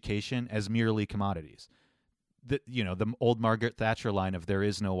 like education, as merely commodities. The old Margaret Thatcher line of there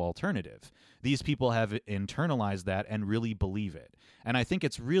is no alternative. These people have internalized that and really believe it. And I think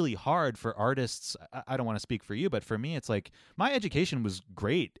it's really hard for artists. I don't want to speak for you, but for me, it's like my education was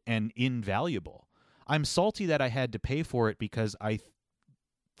great and invaluable. I'm salty that I had to pay for it because I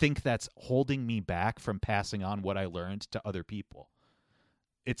think that's holding me back from passing on what I learned to other people.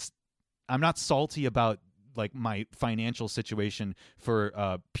 I'm not salty about like my financial situation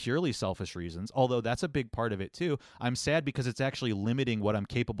for purely selfish reasons, although that's a big part of it too. I'm sad because it's actually limiting what I'm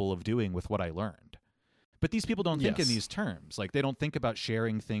capable of doing with what I learned. But these people don't think in these terms. Like they don't think about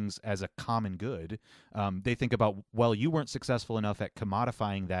sharing things as a common good. They think about, well, you weren't successful enough at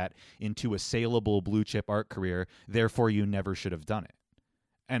commodifying that into a saleable blue chip art career, therefore you never should have done it.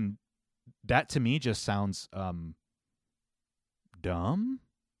 And that to me just sounds dumb.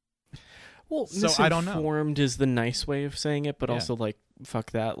 Well, so I don't know. Misinformed is the nice way of saying it, but also like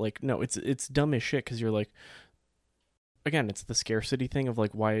fuck that. Like no, it's dumb as shit because you're like, again, it's the scarcity thing of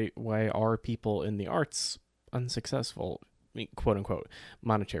like why are people in the arts unsuccessful, quote unquote,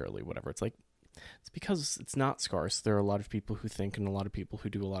 monetarily, whatever. It's like it's because it's not scarce. There are a lot of people who think and a lot of people who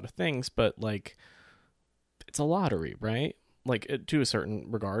do a lot of things, but like it's a lottery, right? Like to a certain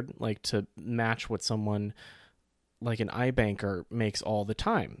regard, like to match what someone like an iBanker makes all the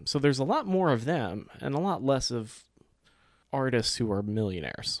time. So there's a lot more of them and a lot less of artists who are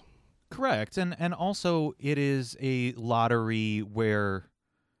millionaires. Correct. And also it is a lottery where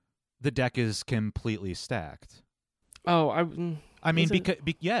the deck is completely stacked. Oh, I mean,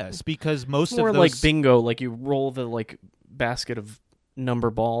 because most more of those... like bingo, like you roll the like basket of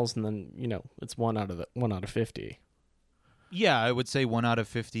number balls and then, it's 1 out of 50. Yeah, I would say 1 out of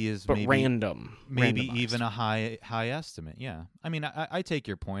 50 is but maybe random, maybe randomized. Even a high estimate. Yeah, I mean, I take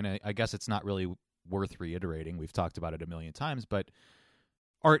your point. I guess it's not really worth reiterating. We've talked about it a million times, but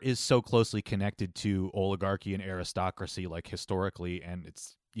art is so closely connected to oligarchy and aristocracy, like historically, and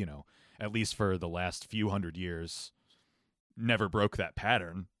it's at least for the last few hundred years, never broke that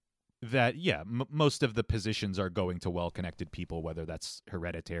pattern. That most of the positions are going to well-connected people, whether that's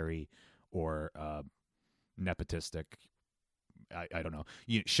hereditary or nepotistic. I don't know.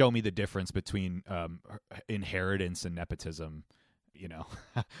 You show me the difference between inheritance and nepotism.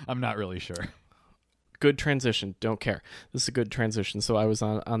 I'm not really sure. Good transition. Don't care. This is a good transition. So I was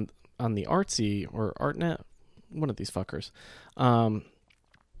on the Artsy or ArtNet, one of these fuckers,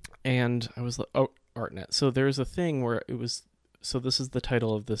 and I was like, oh, ArtNet. So there's a thing where it was. So this is the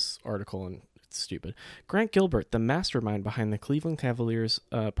title of this article, and it's stupid. Grant Gilbert, the mastermind behind the Cleveland Cavaliers'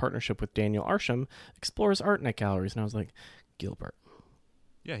 partnership with Daniel Arsham, explores ArtNet galleries, and I was like, Gilbert.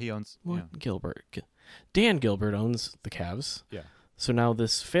 Yeah, he owns... What? Yeah. Gilbert. Dan Gilbert owns the Cavs. Yeah. So now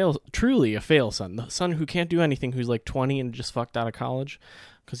this truly a fail son, the son who can't do anything, who's like 20 and just fucked out of college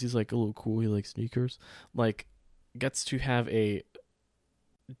because he's like a little cool, he likes sneakers, like gets to have a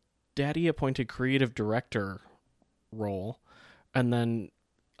daddy-appointed creative director role. And then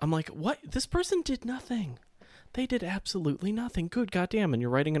I'm like, what? This person did nothing. They did absolutely nothing. Good goddamn. And you're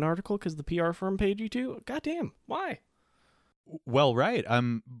writing an article because the PR firm paid you to? Goddamn. Why? Well, right.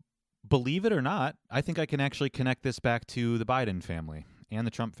 believe it or not, I think I can actually connect this back to the Biden family and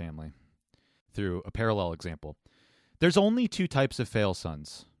the Trump family through a parallel example. There's only two types of fail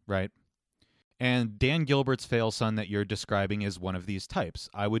sons, right? And Dan Gilbert's fail son that you're describing is one of these types.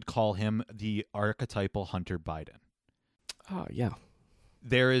 I would call him the archetypal Hunter Biden. Oh, yeah.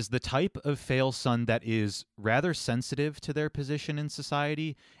 There is the type of fail son that is rather sensitive to their position in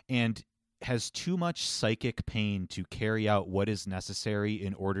society and has too much psychic pain to carry out what is necessary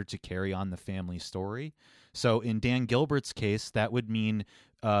in order to carry on the family story. So in Dan Gilbert's case, that would mean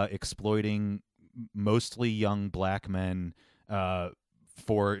exploiting mostly young black men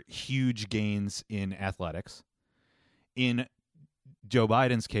for huge gains in athletics. In Joe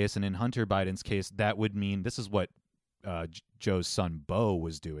Biden's case and in Hunter Biden's case, that would mean, this is what Joe's son Beau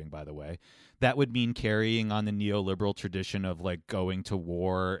was doing, by the way, that would mean carrying on the neoliberal tradition of like going to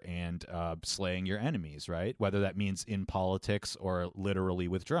war and slaying your enemies, right? Whether that means in politics or literally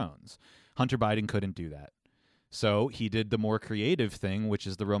with drones. Hunter Biden couldn't do that. So he did the more creative thing, which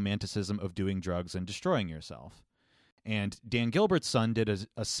is the romanticism of doing drugs and destroying yourself. And Dan Gilbert's son did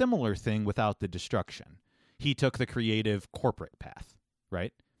a similar thing without the destruction. He took the creative corporate path,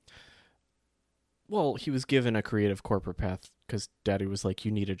 right? Well, he was given a creative corporate path because daddy was like,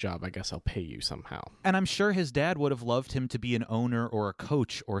 you need a job, I guess I'll pay you somehow. And I'm sure his dad would have loved him to be an owner or a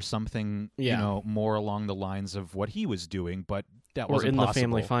coach or something, you know, more along the lines of what he was doing, but that wasn't possible. Or in the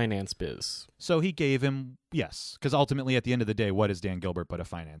family finance biz. So he gave him, yes, because ultimately at the end of the day, what is Dan Gilbert but a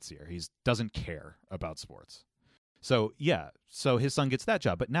financier? He doesn't care about sports. So, yeah, so his son gets that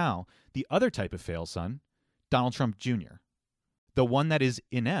job. But now, the other type of fail son, Donald Trump Jr., the one that is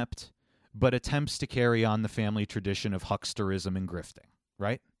inept but attempts to carry on the family tradition of hucksterism and grifting,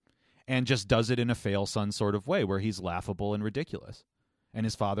 right? And just does it in a fail son sort of way where he's laughable and ridiculous. And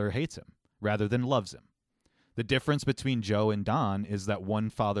his father hates him rather than loves him. The difference between Joe and Don is that one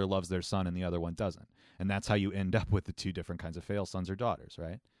father loves their son and the other one doesn't. And that's how you end up with the two different kinds of fail sons or daughters,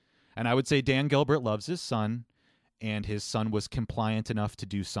 right? And I would say Dan Gilbert loves his son, and his son was compliant enough to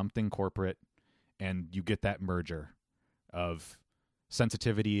do something corporate, and you get that merger of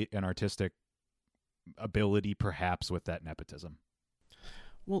sensitivity and artistic ability, perhaps, with that nepotism.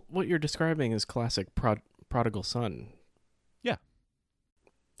 Well, what you're describing is classic prodigal son. Yeah.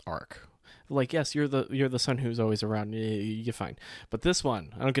 Arc. Like, yes, you're the son who's always around. You're fine. But this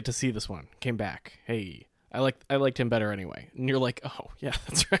one, I don't get to see this one. Came back. Hey, I liked him better anyway. And you're like, oh yeah,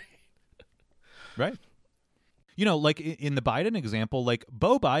 that's right. Right. You know, like in the Biden example, like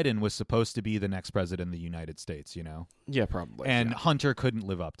Beau Biden was supposed to be the next president of the United States, you know? Yeah, probably. And Hunter couldn't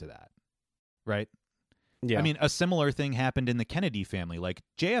live up to that. Right? Yeah. I mean, a similar thing happened in the Kennedy family. Like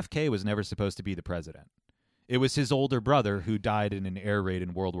JFK was never supposed to be the president. It was his older brother who died in an air raid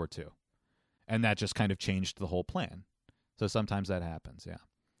in World War II. And that just kind of changed the whole plan. So sometimes that happens, yeah.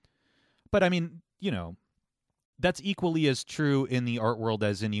 But I mean, you know, that's equally as true in the art world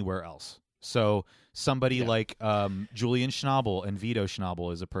as anywhere else. So somebody like Julian Schnabel and Vito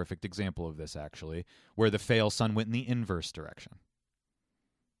Schnabel is a perfect example of this, actually, where the fail son went in the inverse direction.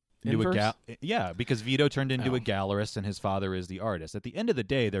 Inverse? Yeah, because Vito turned into a gallerist and his father is the artist. At the end of the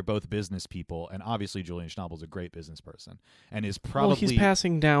day, they're both business people, and obviously Julian Schnabel is a great business person and is probably... Well, he's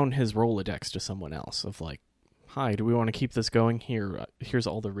passing down his Rolodex to someone else of like, hi, do we want to keep this going? Here's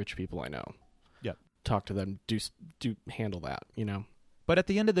all the rich people I know. Yep. Talk to them, do handle that, you know? But at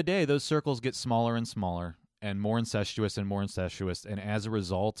the end of the day, those circles get smaller and smaller and more incestuous, and as a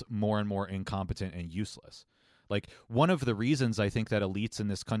result, more and more incompetent and useless. Like, one of the reasons I think that elites in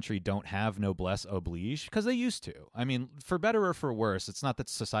this country don't have noblesse oblige, because they used to. I mean, for better or for worse, it's not that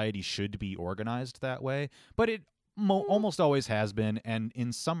society should be organized that way, but it almost always has been, and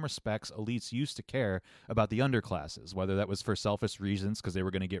in some respects, elites used to care about the underclasses, whether that was for selfish reasons because they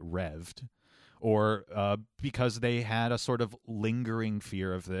were going to get revved, or because they had a sort of lingering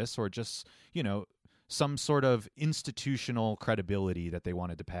fear of this, or just, you know, some sort of institutional credibility that they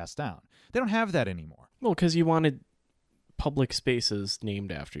wanted to pass down. They don't have that anymore. Well, because you wanted public spaces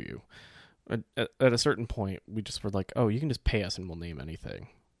named after you. At a certain point, we just were like, oh, you can just pay us and we'll name anything.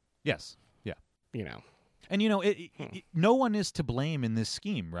 Yes. Yeah. You know. And, you know, no one is to blame in this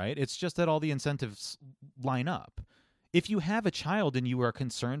scheme, right? It's just that all the incentives line up. If you have a child and you are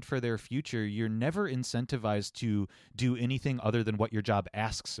concerned for their future, you're never incentivized to do anything other than what your job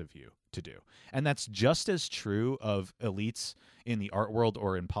asks of you to do. And that's just as true of elites in the art world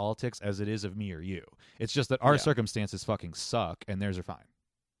or in politics as it is of me or you. It's just that our circumstances fucking suck and theirs are fine.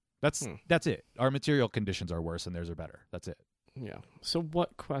 That's it. Our material conditions are worse and theirs are better. That's it. Yeah. So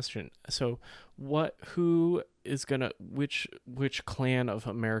what question? So who is going to, which clan of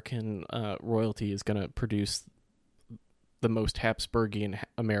American royalty is going to produce the most Habsburgian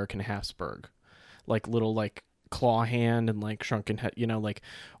American Habsburg, like little like claw hand and like shrunken head, like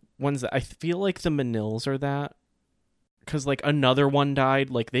ones that I feel like the Manils are that, because like another one died,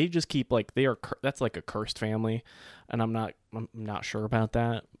 like they just keep like that's like a cursed family, and I'm not sure about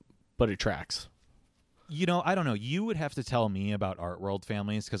that, but it tracks. I don't know. You would have to tell me about art world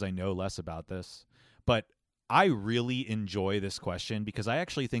families because I know less about this, but I really enjoy this question because I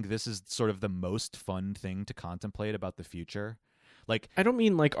actually think this is sort of the most fun thing to contemplate about the future. Like, I don't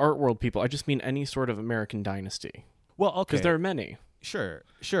mean like art world people. I just mean any sort of American dynasty. Well, okay. Because there are many. Sure.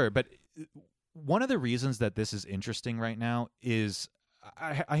 But one of the reasons that this is interesting right now is,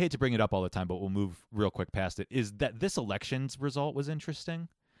 I hate to bring it up all the time, but we'll move real quick past it, is that this election's result was interesting.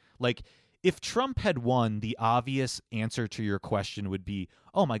 Like, if Trump had won, the obvious answer to your question would be,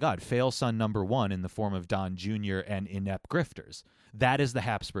 oh my God, fail son number one in the form of Don Jr. and inept grifters. That is the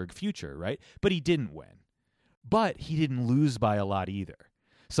Habsburg future, right? But he didn't win. But he didn't lose by a lot either.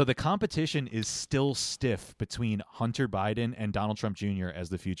 So the competition is still stiff between Hunter Biden and Donald Trump Jr. as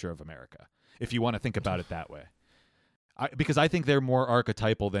the future of America, if you want to think about it that way. Because I think they're more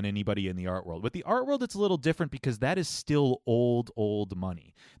archetypal than anybody in the art world. With the art world, it's a little different because that is still old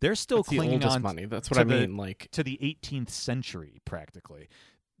money. They're still clinging on money. That's what I mean, like to the 18th century, practically.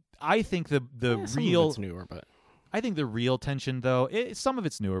 I think the real some of it's newer, but I think the real tension, though, some of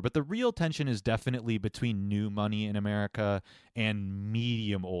it's newer, but the real tension is definitely between new money in America and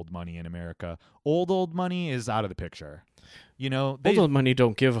medium old money in America. Old money is out of the picture. Old money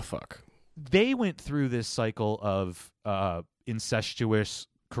don't give a fuck. They went through this cycle of incestuous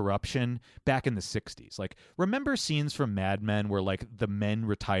corruption back in the 60s. Like, remember scenes from Mad Men where, like, the men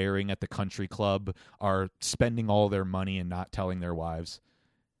retiring at the country club are spending all their money and not telling their wives?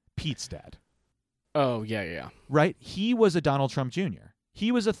 Pete's dad. Oh, yeah. Right? He was a Donald Trump Jr.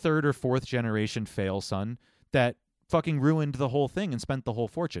 He was a third or fourth generation fail son that fucking ruined the whole thing and spent the whole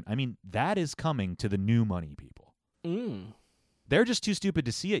fortune. I mean, that is coming to the new money people. They're just too stupid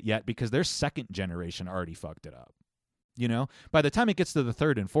to see it yet because their second generation already fucked it up. By the time it gets to the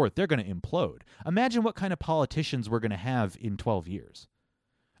third and fourth, they're going to implode. Imagine what kind of politicians we're going to have in 12 years.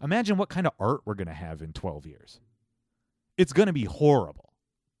 Imagine what kind of art we're going to have in 12 years. It's going to be horrible.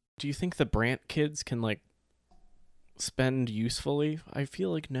 Do you think the Brandt kids can, like, spend usefully? I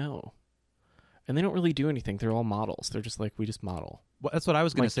feel like no. And they don't really do anything. They're all models. They're just like, we just model. Well, that's what I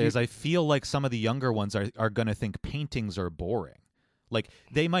was going to say, is I feel like some of the younger ones are going to think paintings are boring. Like,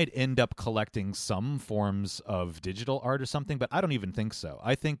 they might end up collecting some forms of digital art or something, but I don't even think so.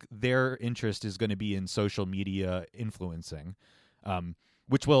 I think their interest is going to be in social media influencing,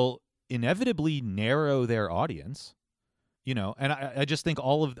 which will inevitably narrow their audience. And I just think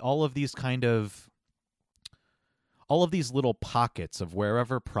all of these little pockets of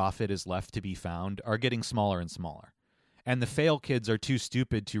wherever profit is left to be found are getting smaller and smaller. And the fail kids are too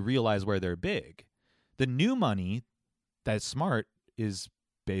stupid to realize where they're big. The new money that's smart is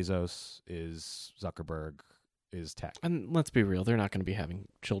Bezos, is Zuckerberg, is tech. And let's be real, they're not going to be having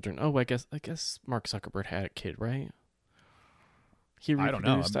children. Oh, I guess Mark Zuckerberg had a kid, right? He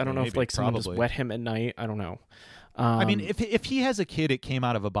reproduced. I don't know if like someone just wet him at night. I don't know. I mean, if he has a kid, it came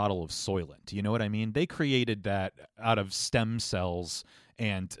out of a bottle of Soylent. You know what I mean? They created that out of stem cells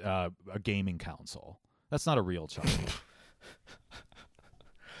and a gaming console. That's not a real child.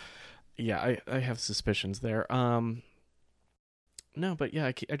 Yeah, I have suspicions there. No, but yeah,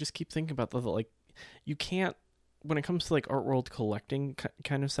 I just keep thinking about the, like, you can't, when it comes to like art world collecting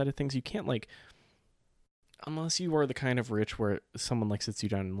kind of side of things, you can't, like, unless you are the kind of rich where someone like sits you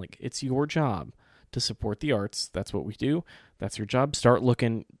down and like, it's your job to support the arts. That's what we do. That's your job. Start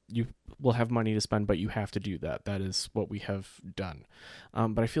looking. You will have money to spend, but you have to do that. That is what we have done.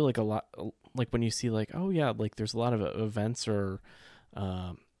 But I feel like a lot, like when you see like, oh yeah, like there's a lot of events or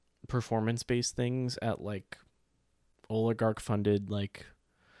performance-based things at like oligarch-funded like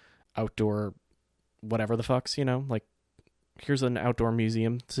outdoor whatever the fucks, like here's an outdoor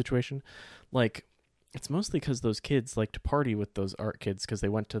museum situation. Like it's mostly because those kids like to party with those art kids because they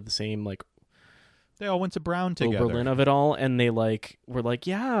went to the same like they all went to Brown together. Berlin of it all, and they like were like,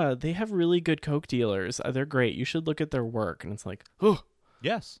 yeah, they have really good coke dealers. They're great. You should look at their work. And it's like, oh,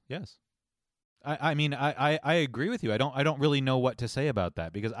 yes. I mean, I agree with you. I don't really know what to say about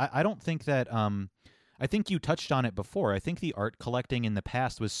that because I don't think that. I think you touched on it before. I think the art collecting in the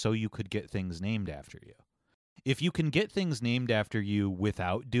past was so you could get things named after you. If you can get things named after you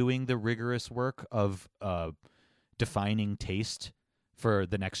without doing the rigorous work of defining taste for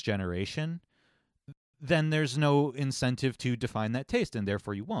the next generation, then there's no incentive to define that taste, and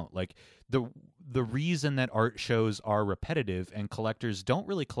therefore you won't. Like the reason that art shows are repetitive and collectors don't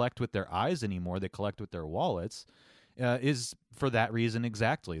really collect with their eyes anymore, they collect with their wallets, is for that reason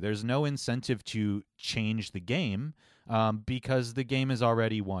exactly. There's no incentive to change the game because the game is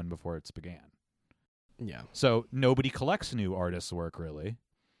already won before it's began. Yeah. So nobody collects new artists' work, really.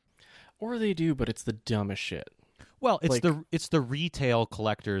 Or they do, but it's the dumbest shit. Well, it's the retail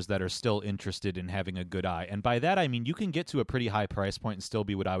collectors that are still interested in having a good eye. And by that, I mean you can get to a pretty high price point and still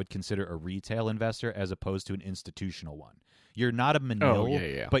be what I would consider a retail investor as opposed to an institutional one. You're not a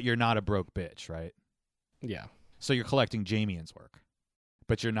Manil, but you're not a broke bitch, right? Yeah. So you're collecting Jamian's work,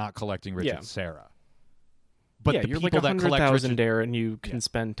 but you're not collecting Richard Serra. But the you're like 100,000 there, and you can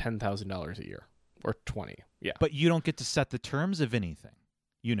spend $10,000 a year or 20. Yeah. But you don't get to set the terms of anything,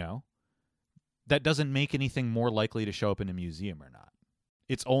 you know? That doesn't make anything more likely to show up in a museum or not.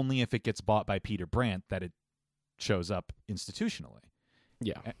 It's only if it gets bought by Peter Brandt that it shows up institutionally.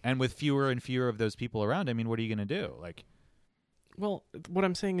 Yeah. And with fewer and fewer of those people around, I mean, what are you going to do? Like, well, what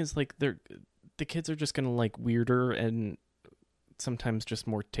I'm saying is like the kids are just going to like weirder and sometimes just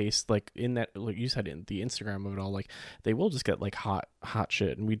more taste, like in that, like you said, in the Instagram of it all, like they will just get like hot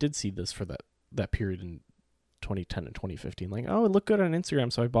shit. And we did see this for that period in 2010 and 2015. Like, oh, it looked good on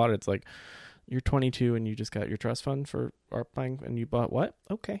Instagram, so I bought it. It's like, you're 22 and you just got your trust fund for art buying and you bought what?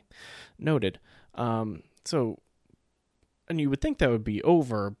 Okay. Noted. So, and you would think that would be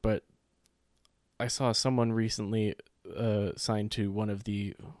over, but I saw someone recently signed to one of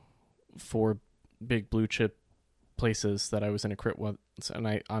the 4 big blue chip places that I was in a crit once, and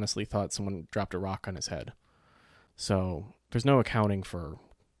I honestly thought someone dropped a rock on his head. So there's no accounting for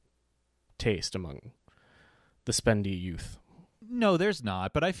taste among the spendy youth. No, there's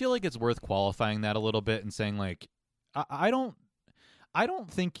not, but I feel like it's worth qualifying that a little bit and saying like I don't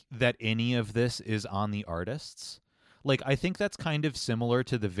think that any of this is on the artists. Like I think that's kind of similar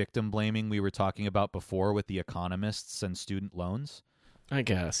to the victim blaming we were talking about before with the economists and student loans. I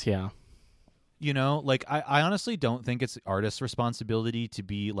guess, yeah. You know, like I honestly don't think it's artists' responsibility to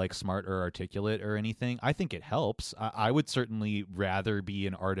be like smart or articulate or anything. I think it helps. I would certainly rather be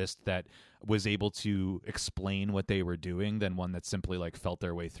an artist that was able to explain what they were doing than one that simply like felt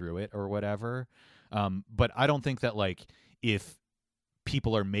their way through it or whatever. But I don't think that like if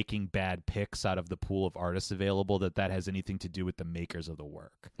people are making bad picks out of the pool of artists available, that has anything to do with the makers of the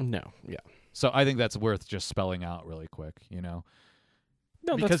work. No, yeah. So I think that's worth just spelling out really quick, you know?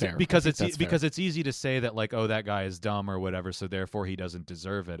 No, that's fair. Because it's easy to say that like, oh, that guy is dumb or whatever, so therefore he doesn't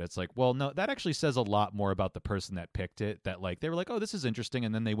deserve it. It's like, well, no, that actually says a lot more about the person that picked it. That like they were like, oh, this is interesting,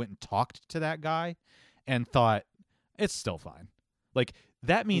 and then they went and talked to that guy and thought it's still fine. Like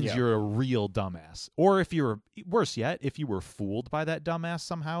that means you're a real dumbass. Or if you're worse yet, if you were fooled by that dumbass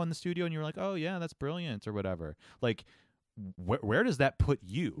somehow in the studio and you were like, oh yeah, that's brilliant or whatever. Like where does that put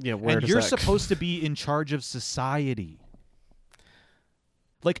you? Yeah, and you're supposed to be in charge of society.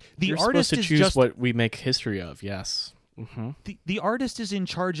 Like the artist is choose what we make history of. Yes. Mm-hmm. The artist is in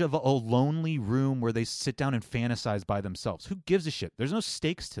charge of a lonely room where they sit down and fantasize by themselves. Who gives a shit? There's no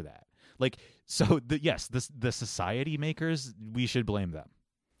stakes to that. Like so. The society makers, we should blame them.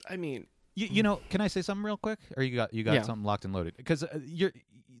 I mean, you know, can I say something real quick? Or you got something locked and loaded? Because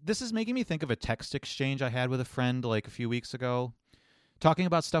this is making me think of a text exchange I had with a friend like a few weeks ago, talking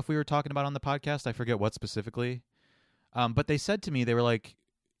about stuff we were talking about on the podcast. I forget what specifically, but they said to me, they were like,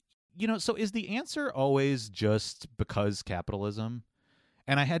 you know, so is the answer always just because capitalism?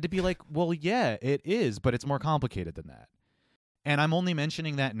 And I had to be like, well, yeah, it is, but it's more complicated than that. And I'm only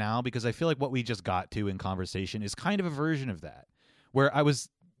mentioning that now because I feel like what we just got to in conversation is kind of a version of that, where I was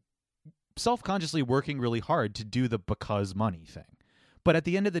self-consciously working really hard to do the because money thing. But at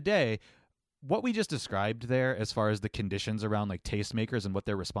the end of the day, what we just described there as far as the conditions around like tastemakers and what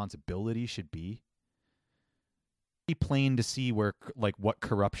their responsibility should be, plain to see where like what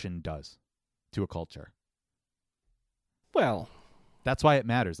corruption does to a culture. Well, that's why it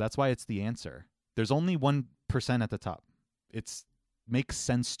matters. That's why it's the answer. There's only 1% at the top. It's makes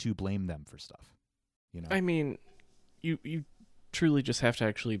sense to blame them for stuff. You know. I mean, you truly just have to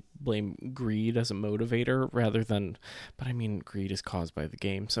actually blame greed as a motivator rather than. But I mean, greed is caused by the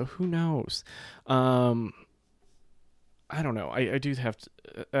game, so who knows? I don't know. I do have to.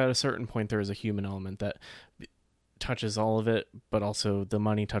 At a certain point, there is a human element that touches all of it, but also the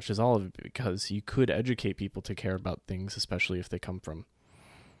money touches all of it, because you could educate people to care about things, especially if they come from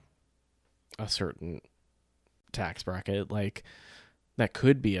a certain tax bracket. Like that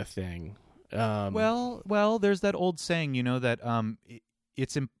could be a thing. Well, there's that old saying, you know, that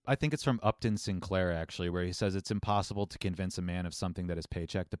I think it's from Upton Sinclair actually, where he says it's impossible to convince a man of something that his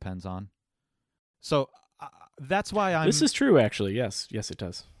paycheck depends on. So that's why this is true actually. Yes it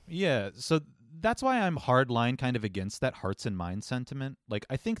does. Yeah, so that's why I'm hardline kind of against that hearts and minds sentiment. Like,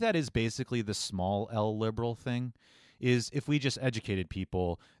 I think that is basically the small L liberal thing, is if we just educated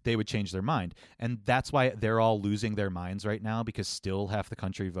people, they would change their mind. And that's why they're all losing their minds right now, because still half the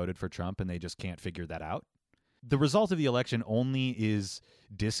country voted for Trump and they just can't figure that out. The result of the election only is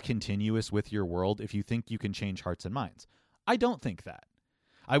discontinuous with your world if you think you can change hearts and minds. I don't think that.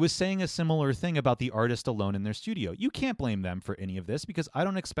 I was saying a similar thing about the artist alone in their studio. You can't blame them for any of this because I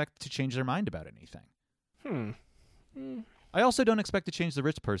don't expect to change their mind about anything. I also don't expect to change the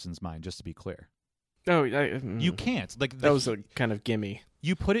rich person's mind, just to be clear. Oh, you can't. That was a kind of gimme.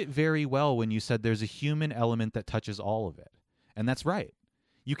 You put it very well when you said there's a human element that touches all of it. And that's right.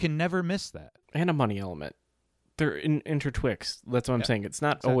 You can never miss that. And a money element. They're intertwixt. That's what I'm saying. It's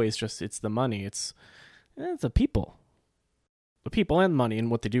not always just it's the money. It's the people. The people and money and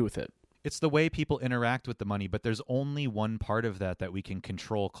what they do with it. It's the way people interact with the money, but there's only one part of that we can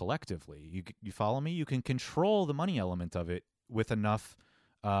control collectively. You follow me? You can control the money element of it with enough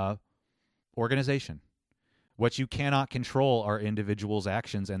organization. What you cannot control are individuals'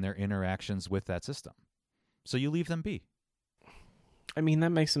 actions and their interactions with that system. So you leave them be. I mean, that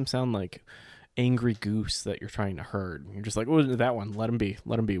makes them sound like angry goose that you're trying to herd. You're just like, oh, that one, let him be.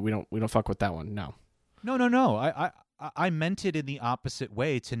 Let him be. We don't fuck with that one. No. No. I meant it in the opposite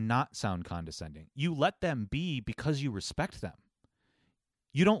way to not sound condescending. You let them be because you respect them.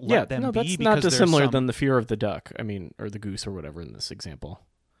 You don't let them be that's because not dissimilar than the fear of the duck. I mean, or the goose or whatever in this example.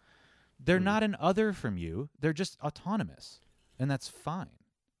 They're not an other from you. They're just autonomous, and that's fine.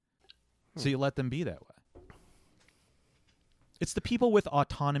 So you let them be that way. It's the people with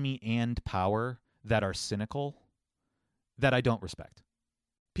autonomy and power that are cynical that I don't respect.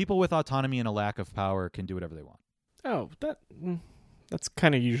 People with autonomy and a lack of power can do whatever they want. Oh, that's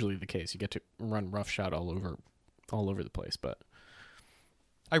kind of usually the case. You get to run roughshod all over the place, but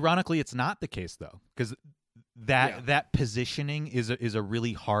ironically, it's not the case though, because that positioning is a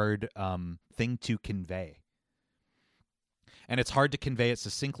really hard thing to convey, and it's hard to convey it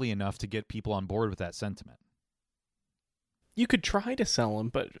succinctly enough to get people on board with that sentiment. You could try to sell them,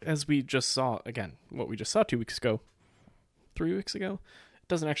 but as we just saw again, what we just saw 3 weeks ago, it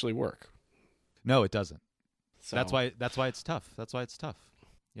doesn't actually work. No, it doesn't. So that's why it's tough.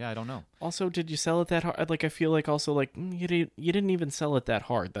 Yeah, I don't know. Also, did you sell it that hard? Like, I feel like also like you didn't even sell it that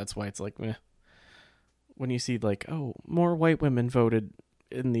hard. That's why it's like, meh. When you see like, oh, more white women voted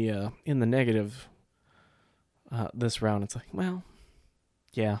in the negative this round, it's like, well,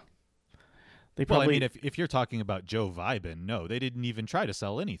 yeah. They probably. Well, I mean, if you're talking about Joe Biden, no, they didn't even try to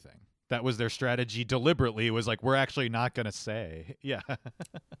sell anything. That was their strategy deliberately. It was like, we're actually not going to say. Yeah.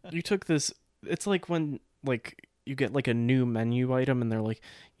 You took this. It's like when like you get like a new menu item and they're like,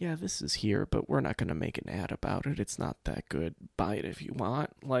 yeah, this is here, but we're not going to make an ad about it. It's not that good. Buy it if you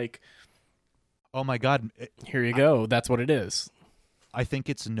want. Like, oh my God. Here you go. That's what it is. I think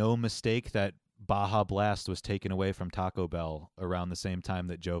it's no mistake that Baja Blast was taken away from Taco Bell around the same time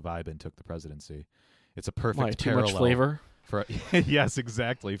that Joe Biden took the presidency. It's a perfect parallel. Too much flavor? Yes,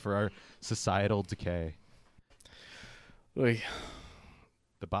 exactly, for our societal decay. Oy.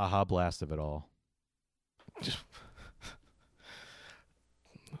 The Baja Blast of it all.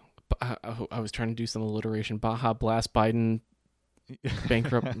 I was trying to do some alliteration. Baja Blast Biden,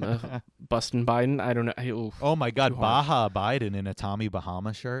 bankrupt, busting Biden. I don't know. Oh my God, Baja Biden in a Tommy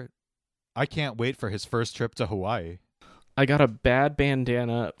Bahama shirt. I can't wait for his first trip to Hawaii. I got a bad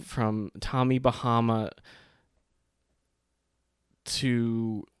bandana from Tommy Bahama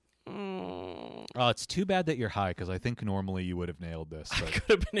to... Oh, it's too bad that you're high, because I think normally you would have nailed this. I could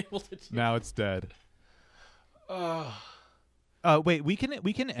have been able to do now it's dead. Wait, we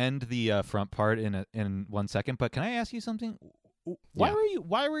can end the front part in 1 second, but can I ask you something?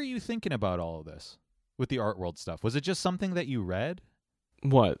 Why were you thinking about all of this with the art world stuff? Was it just something that you read?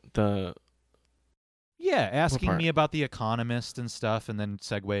 What? Asking me about The Economist and stuff, and then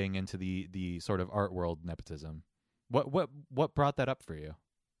segueing into the sort of art world nepotism. What brought that up for you?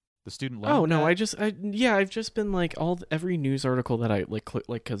 The student loan? Oh no, I've just been like every news article that I like click,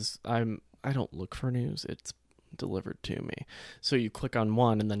 like, because I don't look for news, it's delivered to me. So you click on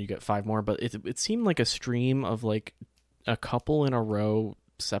one and then you get 5 more, but it seemed like a stream of like a couple in a row,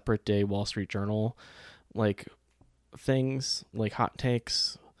 separate day Wall Street Journal like things, like hot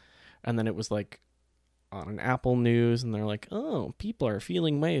takes, and then it was like on an Apple News and they're like, oh, people are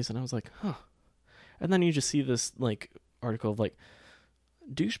feeling ways, and I was like, huh. And then you just see this like article of like,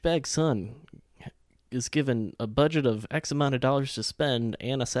 douchebag son is given a budget of X amount of dollars to spend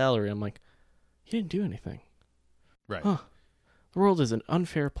and a salary. I'm like, he didn't do anything. Right. Huh. The world is an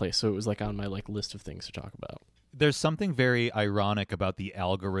unfair place. So it was like on my like list of things to talk about. There's something very ironic about the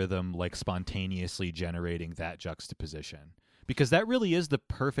algorithm like spontaneously generating that juxtaposition, because that really is the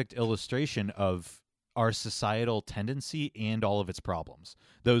perfect illustration of our societal tendency and all of its problems.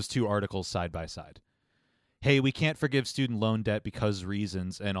 Those two articles side by side. Hey, we can't forgive student loan debt because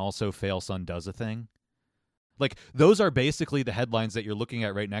reasons, and also Fail Son does a thing. Like, those are basically the headlines that you're looking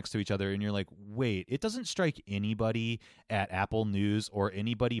at right next to each other, and you're like, wait, it doesn't strike anybody at Apple News or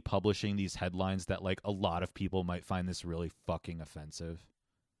anybody publishing these headlines that, like, a lot of people might find this really fucking offensive?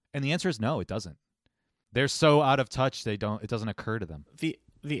 And the answer is no, it doesn't. They're so out of touch, it doesn't occur to them.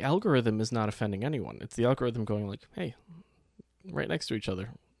 The algorithm is not offending anyone. It's the algorithm going like, hey, right next to each other.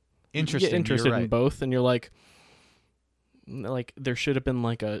 Interesting. You get interested you're right. in both, and you're like there should have been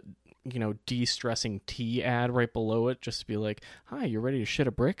like a de-stressing tea ad right below it, just to be like, hi, you're ready to shit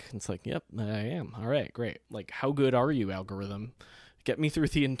a brick? And it's like, yep, I am. All right, great. Like, how good are you, algorithm? Get me through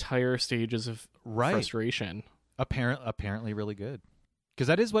the entire stages of frustration. Apparently really good. Because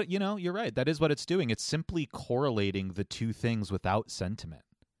that is what, you're right. That is what it's doing. It's simply correlating the two things without sentiment.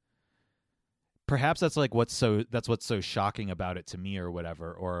 Perhaps that's what's so shocking about it to me or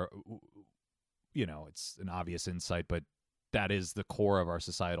whatever, or, it's an obvious insight, but that is the core of our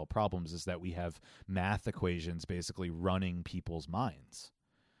societal problems, is that we have math equations basically running people's minds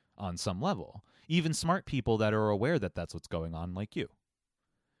on some level. Even smart people that are aware that that's what's going on, like you.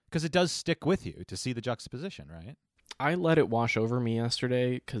 Because it does stick with you to see the juxtaposition, right? I let it wash over me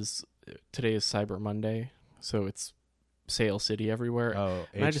yesterday because today is Cyber Monday, so it's Sale City everywhere. Oh,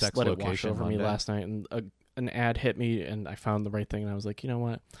 and I just let it wash over Monday. me last night, and an ad hit me, and I found the right thing, and I was like, you know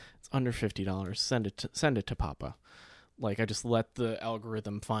what? It's under $50. Send it to Papa. Like, I just let the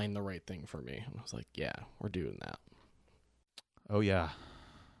algorithm find the right thing for me. And I was like, yeah, we're doing that. Oh, yeah.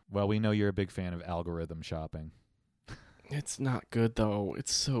 Well, we know you're a big fan of algorithm shopping. It's not good, though.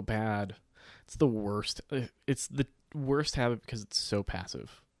 It's so bad. It's the worst. It's the worst habit because it's so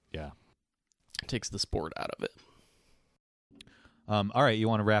passive. Yeah. It takes the sport out of it. All right, you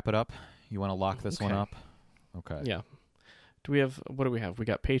want to wrap it up? You want to lock this one up? Okay. Yeah. What do we have? We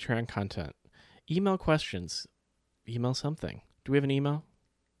got Patreon content. Email questions. Email something. Do we have an email?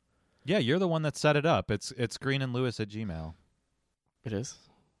 Yeah, you're the one that set it up. It's greenandlewis@gmail.com. It is?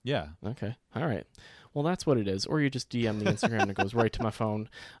 Yeah. Okay. All right. Well, that's what it is. Or you just DM the Instagram and it goes right to my phone.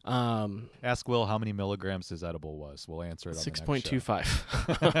 Ask Will how many milligrams his edible was. We'll answer it on the next show.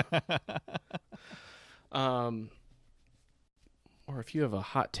 6.25. Or if you have a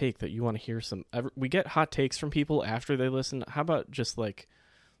hot take that you want to hear we get hot takes from people after they listen. How about just like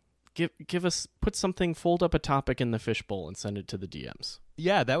fold up a topic in the fishbowl and send it to the DMs.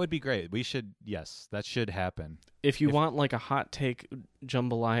 Yeah, that would be great. Yes, that should happen. If you want like a hot take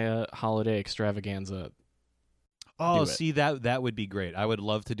jambalaya holiday extravaganza. Oh, see, that would be great. I would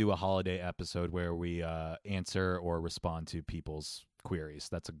love to do a holiday episode where we answer or respond to people's queries.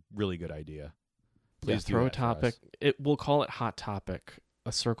 That's a really good idea. Please throw a topic. We'll call it Hot Topic.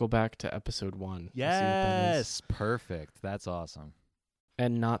 A circle back to episode 1. Yes, perfect. That's awesome.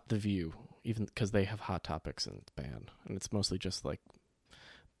 And not The View, even because they have hot topics and it's bad. And it's mostly just like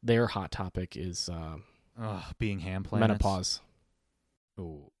their hot topic is being ham planets. Menopause.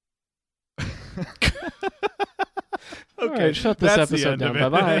 Oh. Okay, shut this episode down.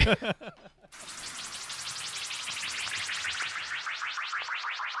 Bye-bye.